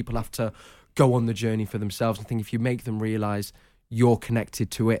thing, people have to go on the journey for themselves. I think if you make them realise you're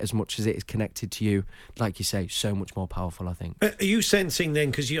connected to it as much as it is connected to you, like you say, so much more powerful, I think. Are you sensing then,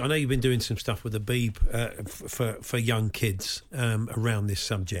 because I know you've been doing some stuff with the Beeb for young kids around this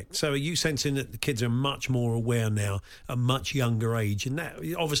subject, so are you sensing that the kids are much more aware now at a much younger age? And that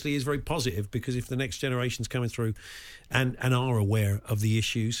obviously is very positive, because if the next generation's coming through and are aware of the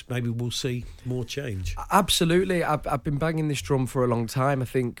issues, maybe we'll see more change. Absolutely. I've been banging this drum for a long time. I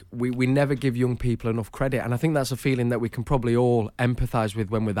think we never give young people enough credit, and I think that's a feeling that we can probably all empathise with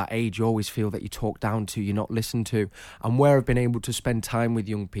when we're that age. You always feel that you're talked down to, you're not listened to. And where I've been able to spend time with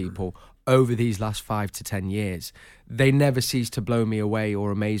young people over these last 5 to 10 years, they never cease to blow me away or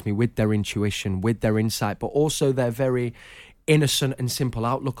amaze me with their intuition, with their insight, but also their very innocent and simple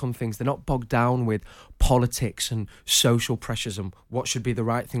outlook on things. They're not bogged down with politics and social pressures and what should be the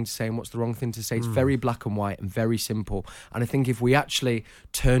right thing to say and what's the wrong thing to say. It's very black and white and very simple. And I think if we actually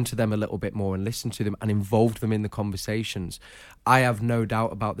turn to them a little bit more and listen to them and involved them in the conversations, I have no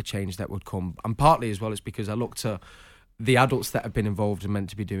doubt about the change that would come. And partly as well, it's because I look to the adults that have been involved and meant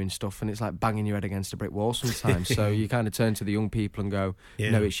to be doing stuff, and it's like banging your head against a brick wall sometimes. So you kind of turn to the young people and go,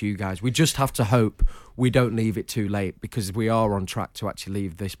 no, it's you guys. We just have to hope we don't leave it too late, because we are on track to actually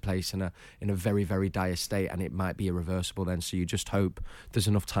leave this place in a very, very dire state, and it might be irreversible then. So you just hope there's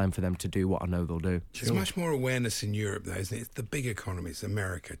enough time for them to do what I know they'll do. There's much more awareness in Europe, though, isn't it? It's the big economies,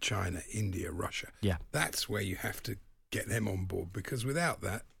 America, China, India, Russia. Yeah. That's where you have to get them on board, because without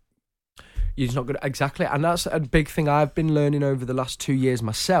that, you're not good. Exactly. And that's a big thing I've been learning over the last 2 years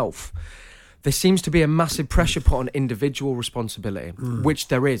myself. There seems to be a massive pressure put on individual responsibility, which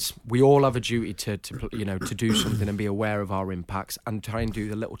there is. We all have a duty to do something and be aware of our impacts and try and do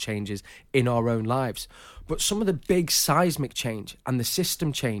the little changes in our own lives. But some of the big seismic change and the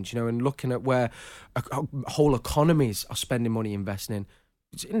system change, and looking at where whole economies are spending money investing in,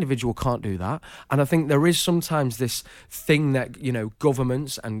 individual can't do that. And I think there is sometimes this thing that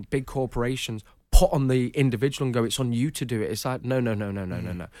governments and big corporations put on the individual and go, it's on you to do it. It's like, no.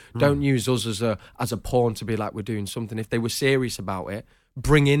 Don't use us as a pawn to be like we're doing something. If they were serious about it,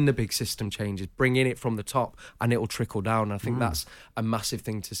 bring in the big system changes, bring in it from the top, and it'll trickle down. And I think that's a massive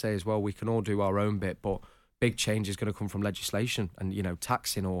thing to say as well. We can all do our own bit, but big change is going to come from legislation and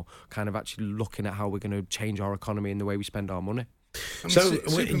taxing, or kind of actually looking at how we're going to change our economy and the way we spend our money. I was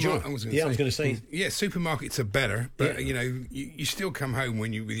going to say, supermarkets are better, but you still come home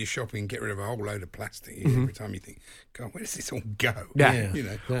with your shopping and get rid of a whole load of plastic every time you think, God, where does this all go?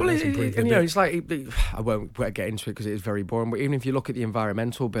 Well, it's like, I won't get into it because it is very boring. But even if you look at the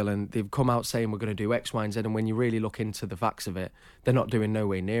environmental bill, and they've come out saying we're going to do X, Y, and Z, and when you really look into the facts of it, they're not doing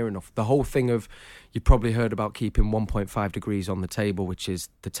nowhere near enough. The whole thing of, you probably heard about keeping 1.5 degrees on the table, which is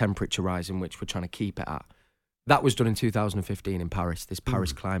the temperature rise in which we're trying to keep it at. That was done in 2015 in Paris, this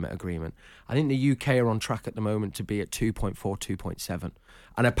Paris Climate Agreement. I think the UK are on track at the moment to be at 2.4, 2.7.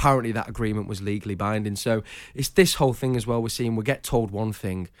 And apparently that agreement was legally binding. So it's this whole thing as well. We're seeing, we get told one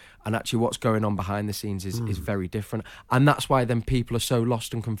thing, and actually what's going on behind the scenes is very different. And that's why then people are so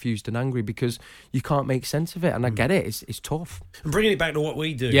lost and confused and angry, because you can't make sense of it. And I get it. It's tough. And bringing it back to what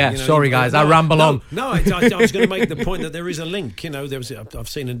we do. Yeah, sorry guys, I ramble on. No, I was going to make the point that there is a link. I've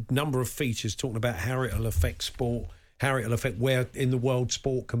seen a number of features talking about how it'll affect sport, how it'll affect where in the world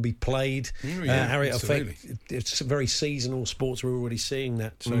sport can be played, how it affects. It's very seasonal sports. We're already seeing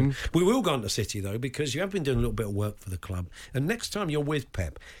that. So we will go into City, though, because you have been doing a little bit of work for the club. And next time you're with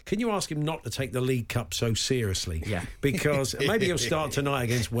Pep, can you ask him not to take the League Cup so seriously? Yeah. Because maybe he'll start tonight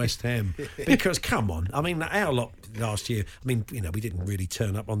against West Ham. Because, come on, I mean, our lot last year, I mean, we didn't really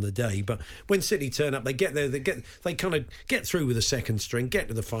turn up on the day, but when City turn up, they get there, they kind of get through with the second string, get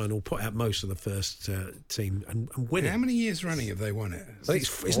to the final, put out most of the first team and win it. How many years running have they won it?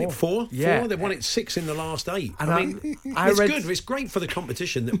 Isn't it four? Yeah. 4? They've won it 6 in the last 8. And I mean, it's good. It's great for the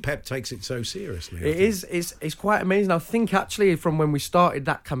competition that Pep takes it so seriously. It is. It's quite amazing. I think actually from when we started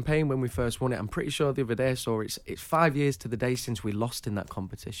that campaign, when we first won it, I'm pretty sure the other day I saw it's 5 years to the day since we lost in that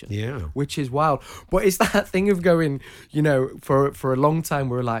competition. Yeah. Which is wild. But it's that thing of going, for a long time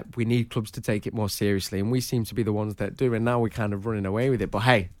we were like, we need clubs to take it more seriously, and we seem to be the ones that do, and now we're kind of running away with it. But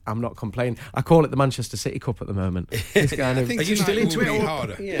hey, I'm not complaining. I call it the Manchester City Cup at the moment. It's kind of, are you still into it?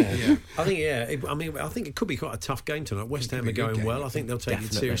 Harder. Yeah. I think it could be quite a tough game tonight. West Ham are going well. I think they'll take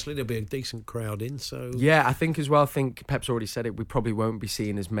it seriously. There'll be a decent crowd in. So yeah, I think as well. I think Pep's already said it. We probably won't be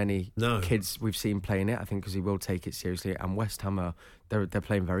seeing as many kids we've seen playing it. I think because he will take it seriously. And West Ham are they're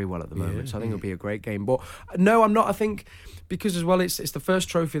playing very well at the moment. So I think it'll be a great game. But no, I'm not. I think because as well, it's the first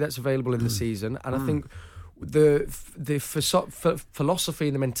trophy that's available in the season, and I think the philosophy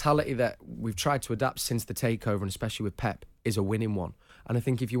and the mentality that we've tried to adapt since the takeover, and especially with Pep, is a winning one. And I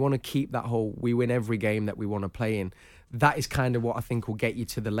think if you want to keep that whole, we win every game that we want to play in, that is kind of what I think will get you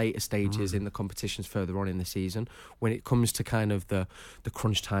to the later stages in the competitions further on in the season. When it comes to kind of the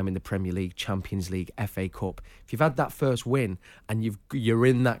crunch time in the Premier League, Champions League, FA Cup, if you've had that first win and you're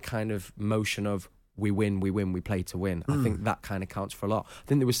in that kind of motion of we win, we play to win, I think that kind of counts for a lot. I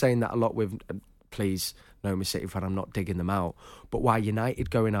think they were saying that a lot with, please, no, I'm a City fan, I'm not digging them out. But why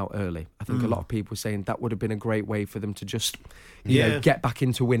United going out early? I think a lot of people were saying that would have been a great way for them to just get back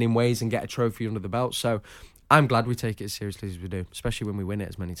into winning ways and get a trophy under the belt. So I'm glad we take it as seriously as we do, especially when we win it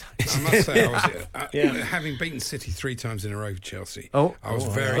as many times. I must say, having beaten City 3 times in a row for Chelsea, I was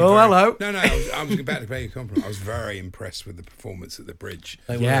very... hello. No, I was about to pay you a compliment. I was very impressed with the performance at the Bridge.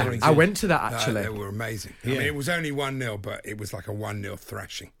 I went to that, actually. They were amazing. I mean, it was only 1-0, but it was like a 1-0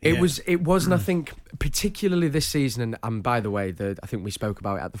 thrashing. It was, and I think, particularly this season, and by the way, I think we spoke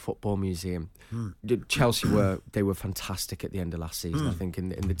about it at the Football Museum, Chelsea were fantastic at the end of last season. I think in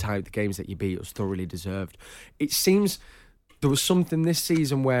the games that you beat, it was thoroughly deserved. It seems there was something this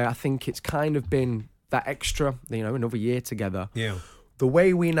season where I think it's kind of been that extra, another year together. Yeah. The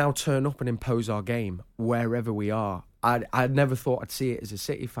way we now turn up and impose our game wherever we are, I never thought I'd see it as a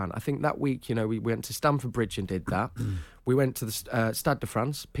City fan. I think that week, we went to Stamford Bridge and did that. We went to the Stade de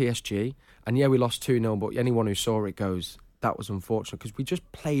France, PSG, and we lost 2-0, but anyone who saw it goes, that was unfortunate because we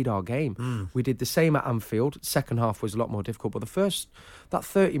just played our game. We did the same at Anfield. Second half was a lot more difficult, but that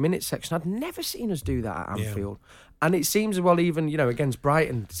 30-minute section, I'd never seen us do that at Anfield. And it seems, even, against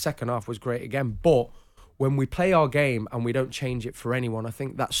Brighton, second half was great again, but when we play our game and we don't change it for anyone, I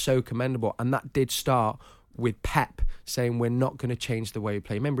think that's so commendable. And that did start with Pep saying we're not going to change the way we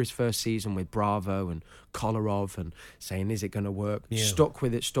play. Remember his first season with Bravo and Kolarov and saying, is it going to work? Yeah. Stuck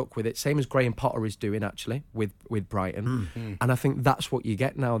with it. Same as Graham Potter is doing, actually, with Brighton. And I think that's what you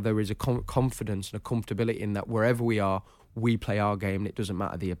get now. There is a confidence and a comfortability in that wherever we are, we play our game and it doesn't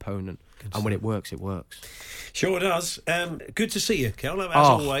matter the opponent. And when it works, it works. Sure does. Good to see you, Kel, as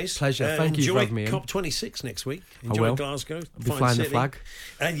always. Pleasure. Thank you for having me in. Enjoy COP26 next week. Enjoy Glasgow. I'll be flying the flag.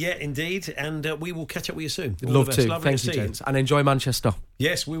 Yeah, indeed. And we will catch up with you soon. Love to. Thank you, gents. And enjoy Manchester.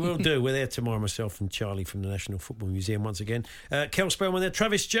 Yes, we will do. We're there tomorrow, myself and Charlie from the National Football Museum once again. Kel Spellman there.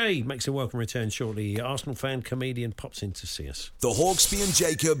 Travis J makes a welcome return shortly. Arsenal fan, comedian, pops in to see us. The Hawksby and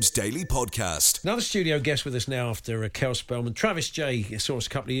Jacobs Daily Podcast. Another studio guest with us now after Kel Spellman. Travis J saw us a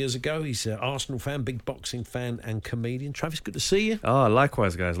couple of years ago. He's an Arsenal fan, big boxing fan and comedian. Travis, good to see you. Oh,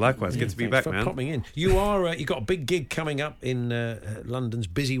 likewise, guys. Likewise. Good to be back, man. Popping in. You got a big gig coming up in London's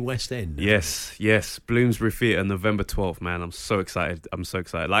busy West End. Yes. Bloomsbury Theatre, November 12th, man. I'm so excited.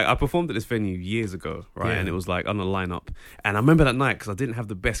 Like, I performed at this venue years ago, right? Yeah. And it was like on the lineup. And I remember that night because I didn't have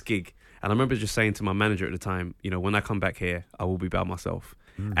the best gig. And I remember just saying to my manager at the time, when I come back here, I will be by myself.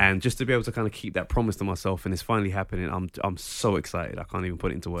 And just to be able to kind of keep that promise to myself, and it's finally happening, I'm so excited. I can't even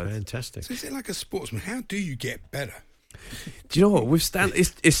put it into words. Fantastic. So is it like a sportsman? How do you get better? Do you know what? With stand,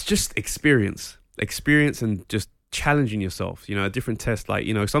 it's just experience, and just challenging yourself. A different test. Like,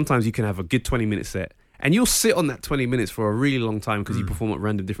 sometimes you can have a good 20-minute set, and you'll sit on that 20 minutes for a really long time because you perform at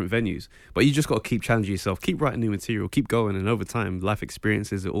random different venues. But you just got to keep challenging yourself, keep writing new material, keep going, and over time, life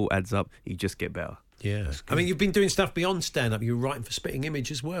experiences, it all adds up. You just get better. Yeah, I mean, you've been doing stuff beyond stand-up. You were writing for Spitting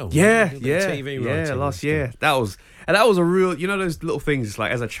Image as well. TV writing. Last year. That was a real. Those little things. It's like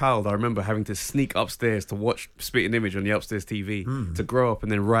as a child, I remember having to sneak upstairs to watch Spitting Image on the upstairs TV to grow up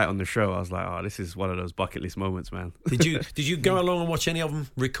and then write on the show. I was like, this is one of those bucket list moments, man. Did you go along and watch any of them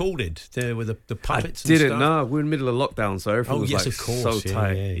recorded with the puppets? I didn't. And stuff? No, we were in the middle of lockdown, so everything was of course. So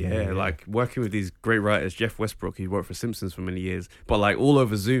tight. Yeah, like working with these great writers, Jeff Westbrook, who worked for Simpsons for many years, but like all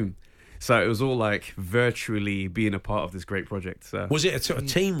over Zoom. So it was all like virtually being a part of this great project. So was it a sort of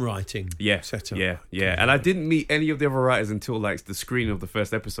team writing setup? Yeah. And I didn't meet any of the other writers until like the screening of the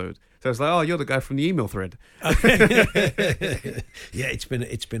first episode. So it's like, you're the guy from the email thread. Yeah, it's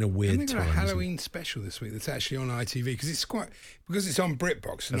been a weird time. A Halloween special this week that's actually on ITV because it's on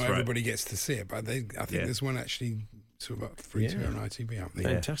BritBox. So not everybody gets to see it, but I think there's one actually. Sort of free to on ITV out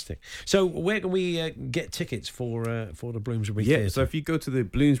there. Fantastic. So where can we get tickets for the Bloomsbury Theatre? So if you go to the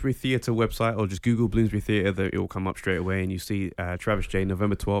Bloomsbury Theatre website or just Google Bloomsbury Theatre, it will come up straight away and you see Travis J,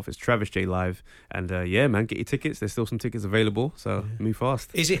 November 12th. It's Travis J Live. And man, get your tickets. There's still some tickets available, so move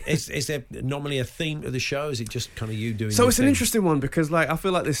fast. Is there normally a theme to the show? Is it just kind of you doing So it's an interesting one because like I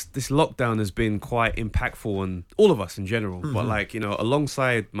feel like this lockdown has been quite impactful on all of us in general. But like,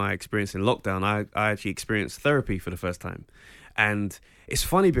 alongside my experience in lockdown, I actually experienced therapy for the first time. And it's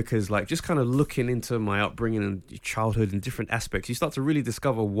funny because like just kind of looking into my upbringing and childhood and different aspects, you start to really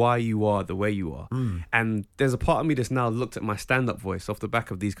discover why you are the way you are. And there's a part of me that's now looked at my stand-up voice off the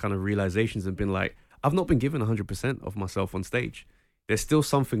back of these kind of realizations and been like, I've not been given 100% of myself on stage. There's still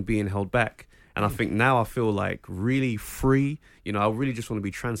something being held back. And I think now I feel like really free. I really just want to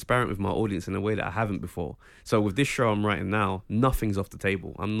be transparent with my audience in a way that I haven't before. So with this show I'm writing now, nothing's off the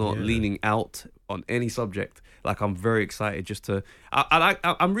table. I'm not leaning out on any subject. Like I'm very excited just to...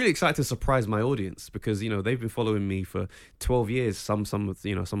 I'm really excited to surprise my audience because, they've been following me for 12 years, some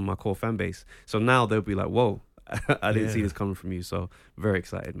of my core fan base. So now they'll be like, whoa, I didn't see this coming from you, so very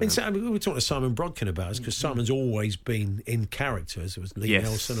excited, man. We were talking to Simon Brodkin about this because Simon's always been in character, as it was Lee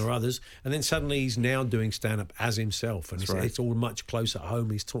Nelson or others, and then suddenly he's now doing stand-up as himself, and it's all much closer at home.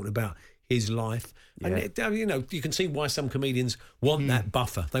 He's talking about his life. And you can see why some comedians want that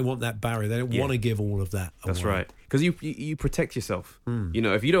buffer. They want that barrier. They don't want to give all of that away. That's right. Because you protect yourself.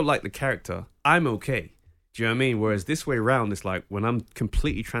 If you don't like the character, I'm okay. Do you know what I mean? Whereas this way around, it's like when I'm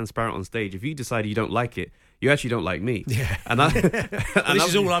completely transparent on stage, if you decide you don't like it, you actually don't like me. Yeah. And this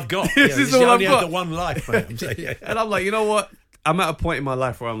is all I've got. This is all I've got. The one life, mate. And I'm like, you know what? I'm at a point in my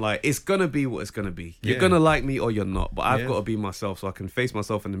life where I'm like, it's going to be what it's going to be. You're going to like me or you're not. But I've got to be myself so I can face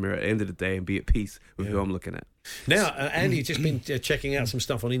myself in the mirror at the end of the day and be at peace with who I'm looking at. Now, Andy, you've just been checking out some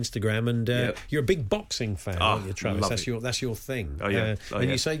stuff on Instagram, and you're a big boxing fan, aren't you, Travis? That's your thing. Oh, yeah.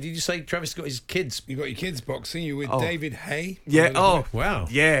 Did you say Travis got his kids? You got your kids boxing. You with David Hay? Yeah. Oh, wow.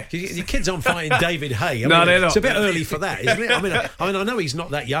 Yeah. Your kids aren't fighting David Hay. No, they're not. It's a bit early for that, isn't it? I mean, I know he's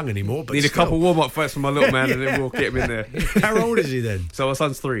not that young anymore, but need still. a couple warm-up fights for my little man, and then we'll get him in there. How old is he then? So my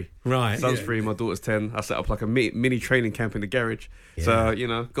son's 3. Right. Son's 3, my daughter's 10. I set up like a mini training camp in the garage. Yeah.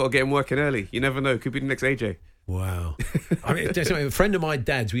 So, got to get him working early. You never know. Could be the next AJ. Wow. I mean, a friend of my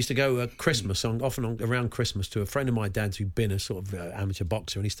dad's, we used to go at Christmas, around Christmas, to a friend of my dad's who'd been a sort of amateur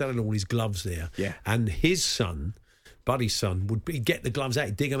boxer, and he still had all his gloves there. Yeah. And his son, Buddy's son, he'd get the gloves out,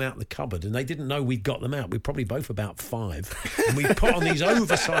 he'd dig them out of the cupboard, and they didn't know we'd got them out. We were probably both about 5. And we put on these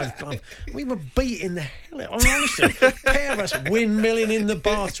oversized gloves. We were beating the hell out of them. Honestly, a pair of us windmilling in the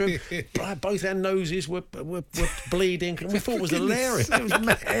bathroom. Both our noses were bleeding. And we thought it was hilarious. It was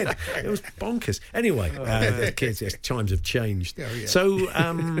mad. It was bonkers. Anyway, the kids, times have changed. Oh, yeah. So,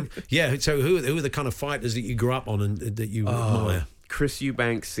 so who are the kind of fighters that you grew up on and that you admire? Chris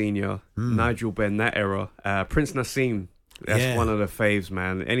Eubanks Sr., Nigel Benn, that era. Prince Nassim, that's one of the faves,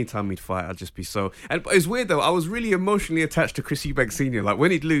 man. Anytime we'd fight, I'd just be so... And it's weird, though. I was really emotionally attached to Chris Eubanks Sr. Like,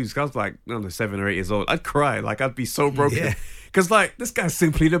 when he'd lose, I was like, 7 or 8 years old, I'd cry. Like, I'd be so broken. Because, this guy's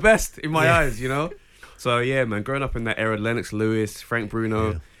simply the best in my eyes, So, yeah, man, growing up in that era, Lennox Lewis, Frank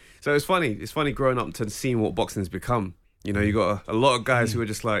Bruno. Yeah. So it's funny. It's funny growing up to seeing what boxing's become. You got a lot of guys who are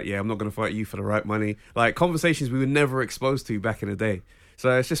just like, I'm not going to fight you for the right money. Like, conversations we were never exposed to back in the day.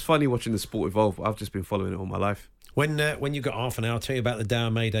 So it's just funny watching the sport evolve. I've just been following it all my life. When you got half an hour, I'll tell you about the day I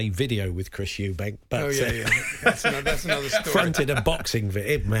made a video with Chris Eubank. But, That's another story. Fronted a boxing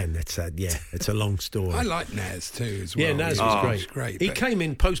video. Man, it's a long story. I like Naz too as well. Yeah, Naz was great. Great. He came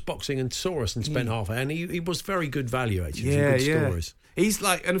in post-boxing and saw us and spent half an hour, and he was very good value, actually. Good stories. He's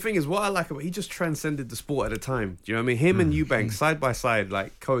and the thing is, what I like about he just transcended the sport at the time. Do you know what I mean? Him and Eubanks side by side,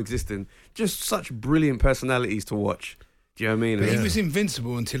 coexisting, just such brilliant personalities to watch. Do you know what I mean? But he was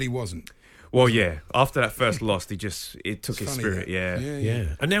invincible until he wasn't. Well, yeah. After that first loss, it took his spirit.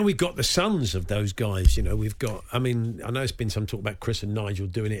 Yeah. And now we've got the sons of those guys. We've got. I mean, I know there's been some talk about Chris and Nigel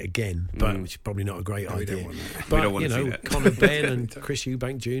doing it again, but it's probably not a great idea. We don't want that. But we don't want to see that. Conor Benn and Chris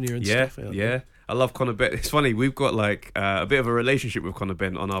Eubank Jr. and stuff. Yeah. I love Conor Benn. It's funny, we've got a bit of a relationship with Conor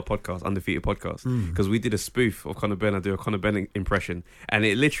Benn on our podcast, Undefeated Podcast, because we did a spoof of Conor Benn. I do a Conor Benn impression, and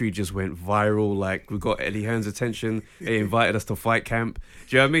it literally just went viral. We got Eddie Hearn's attention. He invited us to fight camp.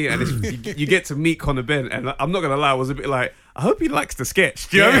 Do you know what I mean? And you get to meet Conor Benn, and I'm not going to lie, I was a bit like, I hope he likes the sketch.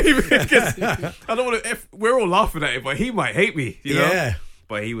 Do you know what I mean? Because I don't want to. We're all laughing at it, but he might hate me. You know? Yeah.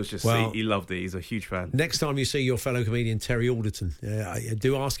 But he was just, he loved it. He's a huge fan. Next time you see your fellow comedian Terry Alderton,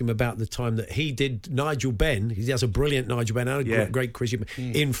 do ask him about the time that he did Nigel Benn. He has a brilliant Nigel Benn and a great Chris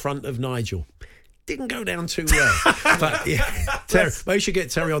in front of Nigel. Didn't go down too well. But Terry, maybe you should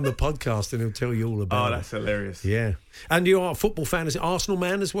get Terry on the podcast and he'll tell you all about it. Oh, that's hilarious. Yeah. And you are a football fan, is it Arsenal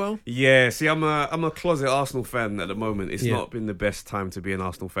man as well? Yeah, see, I'm a closet Arsenal fan at the moment. It's not been the best time to be an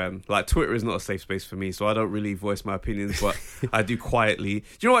Arsenal fan. Twitter is not a safe space for me, so I don't really voice my opinions, but I do quietly. Do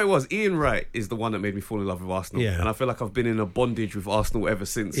you know what it was? Ian Wright is the one that made me fall in love with Arsenal. Yeah. And I feel like I've been in a bondage with Arsenal ever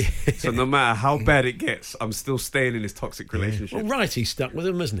since. So no matter how bad it gets, I'm still staying in this toxic relationship. Well, Wrighty's stuck with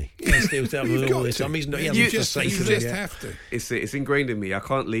him, isn't he? He's still stuck with all this. I mean, you just have to. It's ingrained in me. I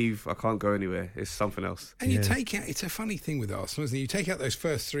can't leave. I can't go anywhere. It's something else. And you take out, it's a funny thing with Arsenal, isn't it? You take out those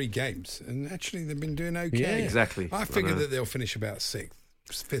first 3 games, and actually they've been doing okay. Yeah, exactly. I figure that they'll finish about 6th.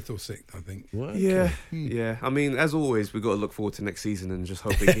 5th or 6th, I think. What? Yeah. I mean, as always, we've got to look forward to next season and just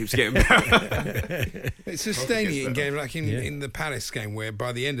hope it keeps getting better. It's a staining game, like in the Palace game, where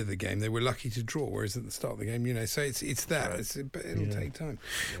by the end of the game they were lucky to draw, whereas at the start of the game, so it's that. It'll take time.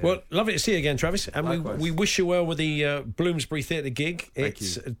 Yeah. Well, lovely to see you again, Travis. And we wish you well with the Bloomsbury Theatre gig.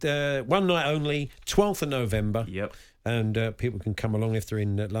 It's one night only, 12th of November. Yep. and people can come along if they're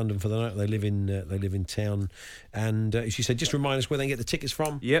in London for the night. They live in town, and as you said, just remind us where they can get the tickets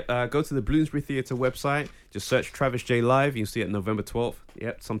from. Yep, go to the Bloomsbury Theatre website. Just search Travis J Live. You'll see it November 12th.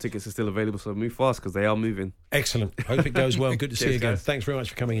 Yep, some tickets are still available, so move fast because they are moving. Excellent. Hope it goes well. Good to see you again. Guys. Thanks very much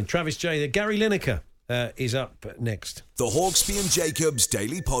for coming in, Travis J. Gary Lineker is up next. The Hawksbee and Jacobs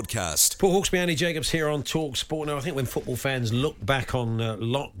Daily Podcast. Paul Hawksbee, Andy Jacobs here on Talk Sport. Now, I think when football fans look back on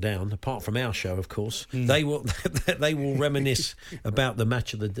lockdown, apart from our show, of course, they will reminisce about the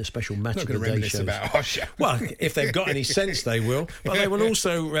match of the special match of the day shows. About our show. Well, if they've got any sense, they will. But they will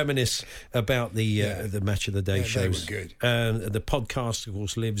also reminisce about the match of the day shows. They were good. The podcast, of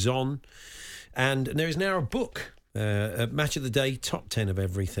course, lives on, and there is now a book. Match of the Day, top 10 of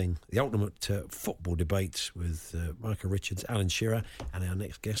everything. The ultimate football debate with Michael Richards, Alan Shearer, and our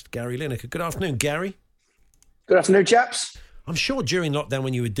next guest, Gary Lineker. Good afternoon, Gary. Good afternoon, chaps. I'm sure during lockdown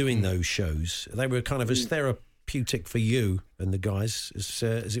when you were doing those shows, they were kind of as therapeutic for you and the guys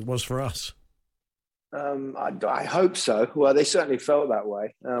as it was for us. I hope so. Well, they certainly felt that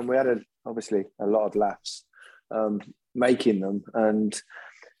way. We had obviously a lot of laughs making them, and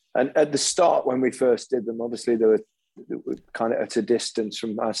at the start when we first did them, obviously they were kind of at a distance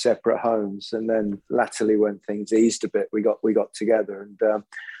from our separate homes, and then latterly when things eased a bit, we got together, and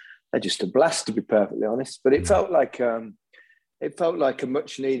they're just a blast, to be perfectly honest. But it felt like a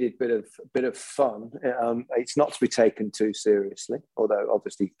much needed bit of fun. It's not to be taken too seriously, although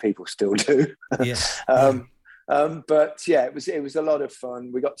obviously people still do. Yeah. But yeah, it was a lot of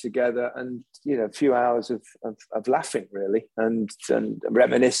fun. We got together, and a few hours of laughing really, and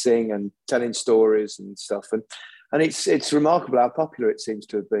reminiscing and telling stories and stuff, and it's remarkable how popular it seems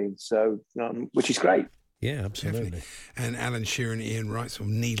to have been. So, which is great. Yeah, absolutely. Definitely. And Alan Shearer and Ian Wright sort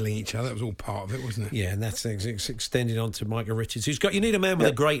of needling each other. That was all part of it, wasn't it? Yeah, and that's extended on to Michael Richards, you need a man with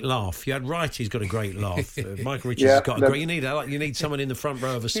a great laugh. You had Wright, he's got a great laugh. Michael Richards has got a great. You need someone in the front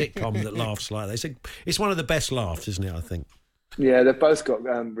row of a sitcom that laughs like that. It's one of the best laughs, isn't it? I think. Yeah, they've both got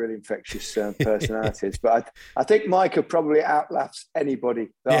really infectious personalities, but I think Michael probably outlaughs anybody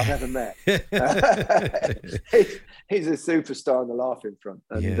that I've ever met. He's a superstar on the laughing front,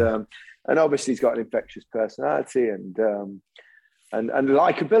 and obviously he's got an infectious personality and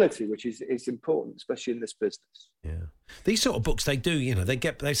likability, which is important, especially in this business. Yeah, these sort of books, they do,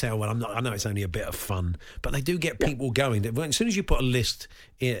 they say, oh well, I know it's only a bit of fun, but they do get people going. As soon as you put a list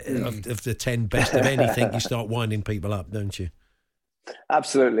of the 10 best of anything, you start winding people up, don't you?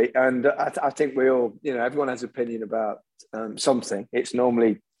 Absolutely, and I think we all, everyone has an opinion about something. It's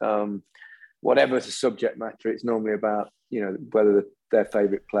normally whatever the subject matter. It's normally about whether their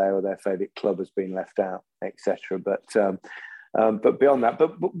favourite player or their favourite club has been left out, etc. But beyond that,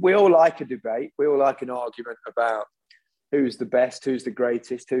 but we all like a debate. We all like an argument about who's the best, who's the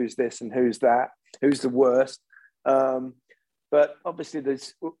greatest, who's this and who's that, who's the worst. But obviously,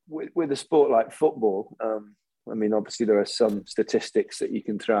 there's with a sport like football. Obviously there are some statistics that you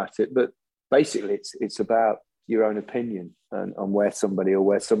can throw at it, but basically it's about your own opinion on where somebody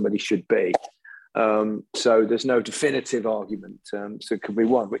should be. So there's no definitive argument. So it could be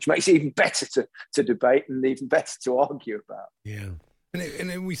one, which makes it even better to debate and even better to argue about. Yeah.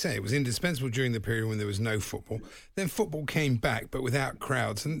 And we say it was indispensable during the period when there was no football. Then football came back, but without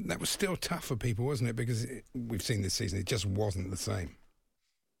crowds, and that was still tough for people, wasn't it? Because we've seen this season, it just wasn't the same.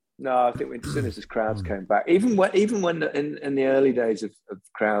 No, I think as soon as the crowds came back, even when in the early days of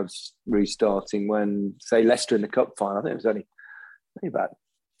crowds restarting, when say Leicester in the cup final, I think it was only about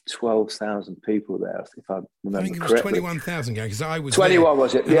 12,000 people there, if I remember correctly. I think it was 21,000, because I was 21, there,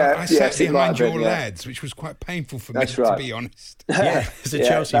 was it? Yeah, I sat behind your lads, which was quite painful for me, to be honest. Yeah, as a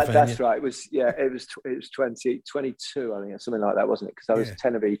Chelsea fan. That's right. It was 22, I think, something like that, wasn't it? Because I was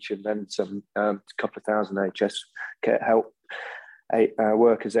 10 of each, and then some couple of thousand HS help.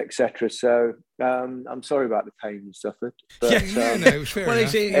 Workers, etc. So I'm sorry about the pain you suffered. But, it was fair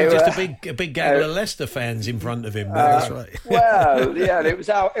enough. He's just a big gaggle of Leicester fans in front of him. That's right. Well, yeah, it was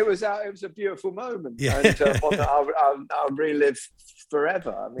a beautiful moment, and one that I'll relive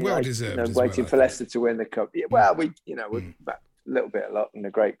forever. Well deserved. Waiting for Leicester to win the cup. Yeah, well, we're a little bit of luck and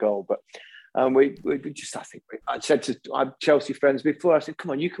a great goal, but we just, I said to our Chelsea friends before, I said,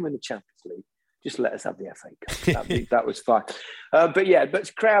 come on, you can win the Champions League. Just let us have the FA Cup. That was fine.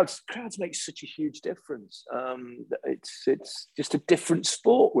 But crowds make such a huge difference. It's just a different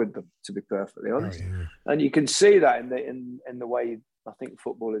sport with them, to be perfectly honest. Oh, yeah. And you can see that in the way I think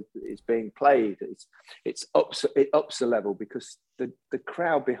football is being played. It ups the level because the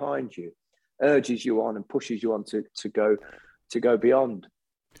crowd behind you urges you on and pushes you on to go beyond.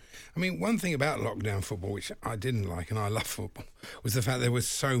 I mean, one thing about lockdown football, which I didn't like, and I love football, was the fact there were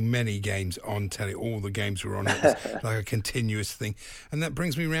so many games on telly. All the games were on. It was like a continuous thing. And that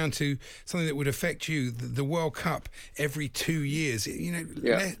brings me round to something that would affect you, the World Cup every 2 years. You know,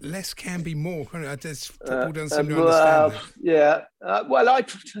 less can be more. Football doesn't seem to understand that. Yeah.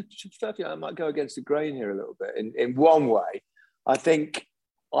 I might go against the grain here a little bit. In one way, I think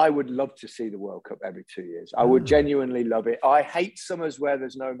I would love to see the World Cup every 2 years. I would genuinely love it. I hate summers where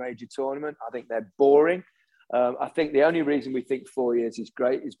there's no major tournament. I think they're boring. I think the only reason we think 4 years is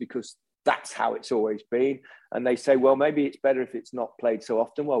great is because that's how it's always been. And they say, well, maybe it's better if it's not played so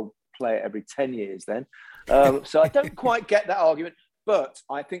often. Well, play it every 10 years then. So I don't quite get that argument. But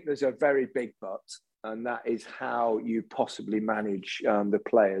I think there's a very big but. And that is how you possibly manage the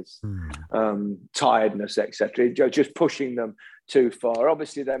players' tiredness, etc. Just pushing them too far.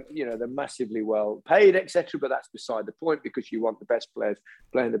 Obviously, they're massively well paid, etc. But that's beside the point because you want the best players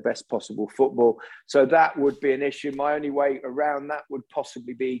playing the best possible football. So that would be an issue. My only way around that would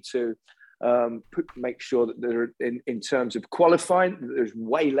possibly be to make sure that there, in terms of qualifying, there's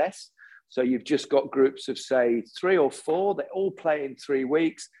way less. So you've just got groups of say 3 or 4. They all play in 3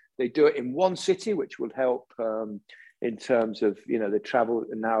 weeks. They do it in one city, which will help in terms of, the travel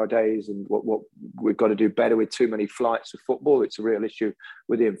nowadays and what we've got to do better with too many flights of football. It's a real issue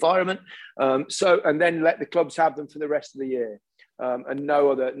with the environment. And then let the clubs have them for the rest of the year. And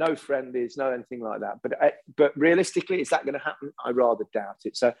no friendlies, no anything like that. But realistically, is that going to happen? I rather doubt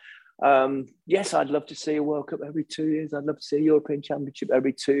it. So, yes, I'd love to see a World Cup every 2 years. I'd love to see a European Championship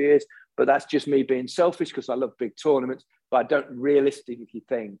every 2 years. But that's just me being selfish because I love big tournaments. But I don't realistically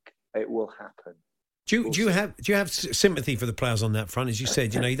think it will happen. Do you have sympathy for the players on that front? As you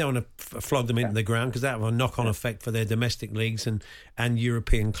said, you don't want to flog them into the ground because that will have a knock-on effect for their domestic leagues and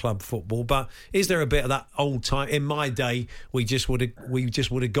European club football. But is there a bit of that old time? In my day, we just would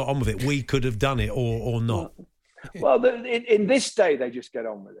have got on with it. We could have done it or not. Well, in this day, they just get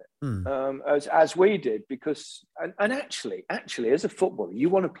on with it, as we did, because and actually, as a footballer, you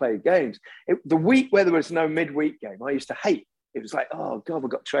want to play games. The week where there was no midweek game, I used to hate. It was like, oh God, we've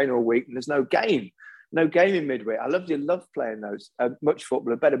got trainer all week and there's no game in midweek. I love playing those. Much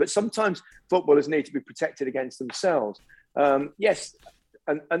footballer better, but sometimes footballers need to be protected against themselves. Yes,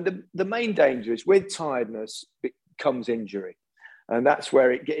 and the main danger is with tiredness comes injury, and that's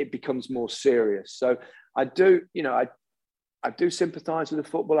where it becomes more serious. So I do sympathise with the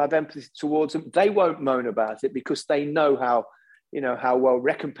football. I have empathy towards them. They won't moan about it because they know how well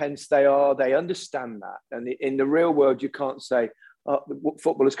recompensed they are. They understand that. And in the real world, you can't say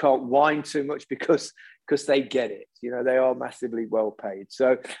footballers can't whine too much because they get it. They are massively well paid.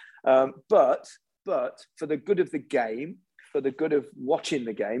 So, but for the good of the game, for the good of watching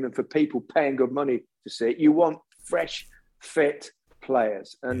the game, and for people paying good money to see it, you want fresh, fit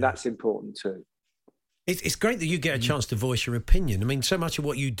players, and that's important too. It's great that you get a chance to voice your opinion. I mean, so much of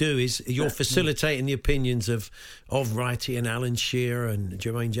what you do is you're facilitating the opinions of Wrighty and Alan Shearer and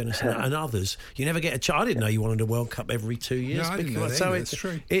Jermaine Jennison and others. You never get a chance. I didn't know you wanted a World Cup every 2 years. No, I didn't know that. That's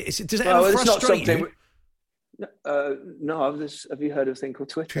true. Does it ever frustrate you? No, have you heard of a thing called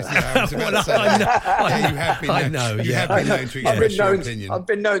Twitter? I know. You have been known to express your opinion. I've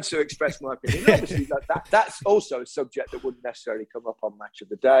been known to express my opinion. Obviously, that's also a subject that wouldn't necessarily come up on Match of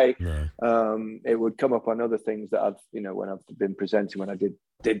the Day. No. It would come up on other things that when I've been presenting, when I did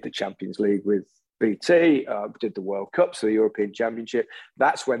the Champions League with BT, did the World Cup, so the European Championship.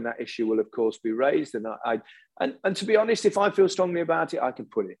 That's when that issue will, of course, be raised. And to be honest, if I feel strongly about it, I can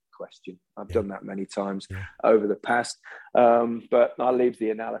put it in question. I've done that many times over the past. But I leave the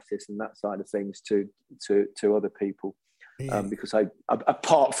analysis and that side of things to other people. Because I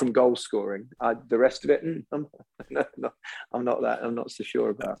apart from goal scoring, the rest of it, I'm not so sure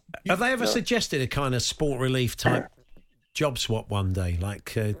about. Have they ever suggested a kind of sport relief type job swap one day, like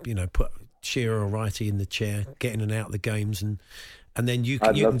put Shearer or Wrighty in the chair, getting in and out of the games, and then you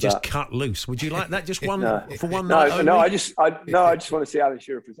can just cut loose? Would you like that? Just one for one night only? I just want to see Alan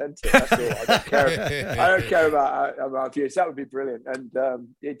Shearer present it. That's all. I don't care about views. That would be brilliant, and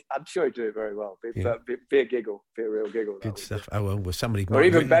I'm sure he'd do it very well. Be a giggle, be a real giggle. Good stuff. Oh well, somebody. Or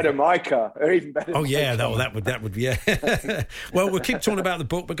even better, Micah. Or even better. Oh yeah, that would yeah. Well, we'll keep talking about the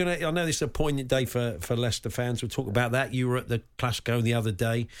book. I know this is a poignant day for Leicester fans. We'll talk about that. You were at the Glasgow the other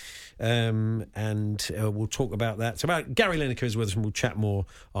day, and we'll talk about that. So about Gary Lineker is with us. We'll chat more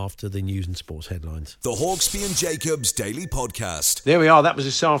after the news and sports headlines. The Hawksbee and Jacobs Daily Podcast. There we are. That was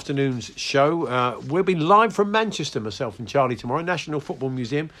this afternoon's show. We'll be live from Manchester, myself and Charlie, tomorrow. National Football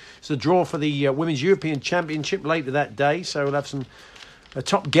Museum. It's the draw for the Women's European Championship later that day. So we'll have some a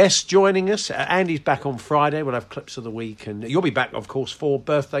top guest joining us. Andy's back on Friday. We'll have clips of the week, and you'll be back, of course, for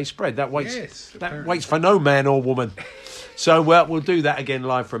Birthday Spread. That waits for no man or woman. So we'll do that again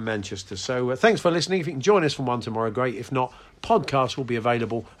live from Manchester. So thanks for listening. If you can join us from 1 tomorrow, great. If not, podcast will be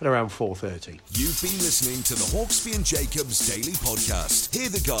available at around 4:30. You've been listening to the Hawksby and Jacobs Daily Podcast. Hear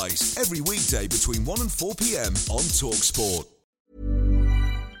the guys every weekday between 1 and 4 p.m. on TalkSport.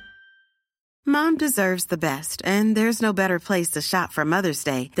 Mom deserves the best, and there's no better place to shop for Mother's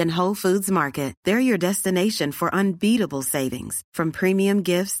Day than Whole Foods Market. They're your destination for unbeatable savings, from premium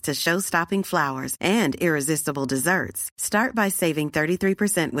gifts to show-stopping flowers and irresistible desserts. Start by saving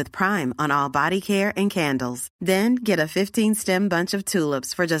 33% with Prime on all body care and candles. Then get a 15-stem bunch of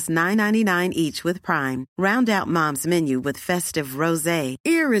tulips for just $9.99 each with Prime. Round out Mom's menu with festive rosé,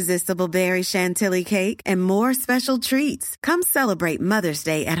 irresistible berry chantilly cake, and more special treats. Come celebrate Mother's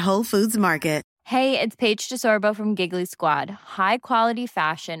Day at Whole Foods Market. Hey, it's Paige DeSorbo from Giggly Squad. High quality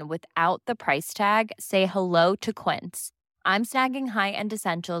fashion without the price tag. Say hello to Quince. I'm snagging high-end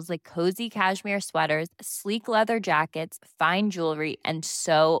essentials like cozy cashmere sweaters, sleek leather jackets, fine jewelry, and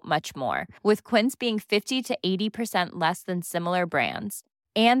so much more. With Quince being 50 to 80% less than similar brands.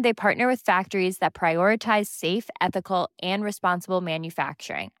 And they partner with factories that prioritize safe, ethical, and responsible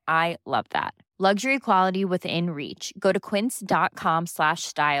manufacturing. I love that. Luxury quality within reach. Go to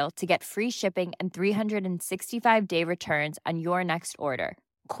quince.com/style to get free shipping and 365-day returns on your next order.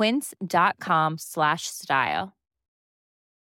 Quince.com/style.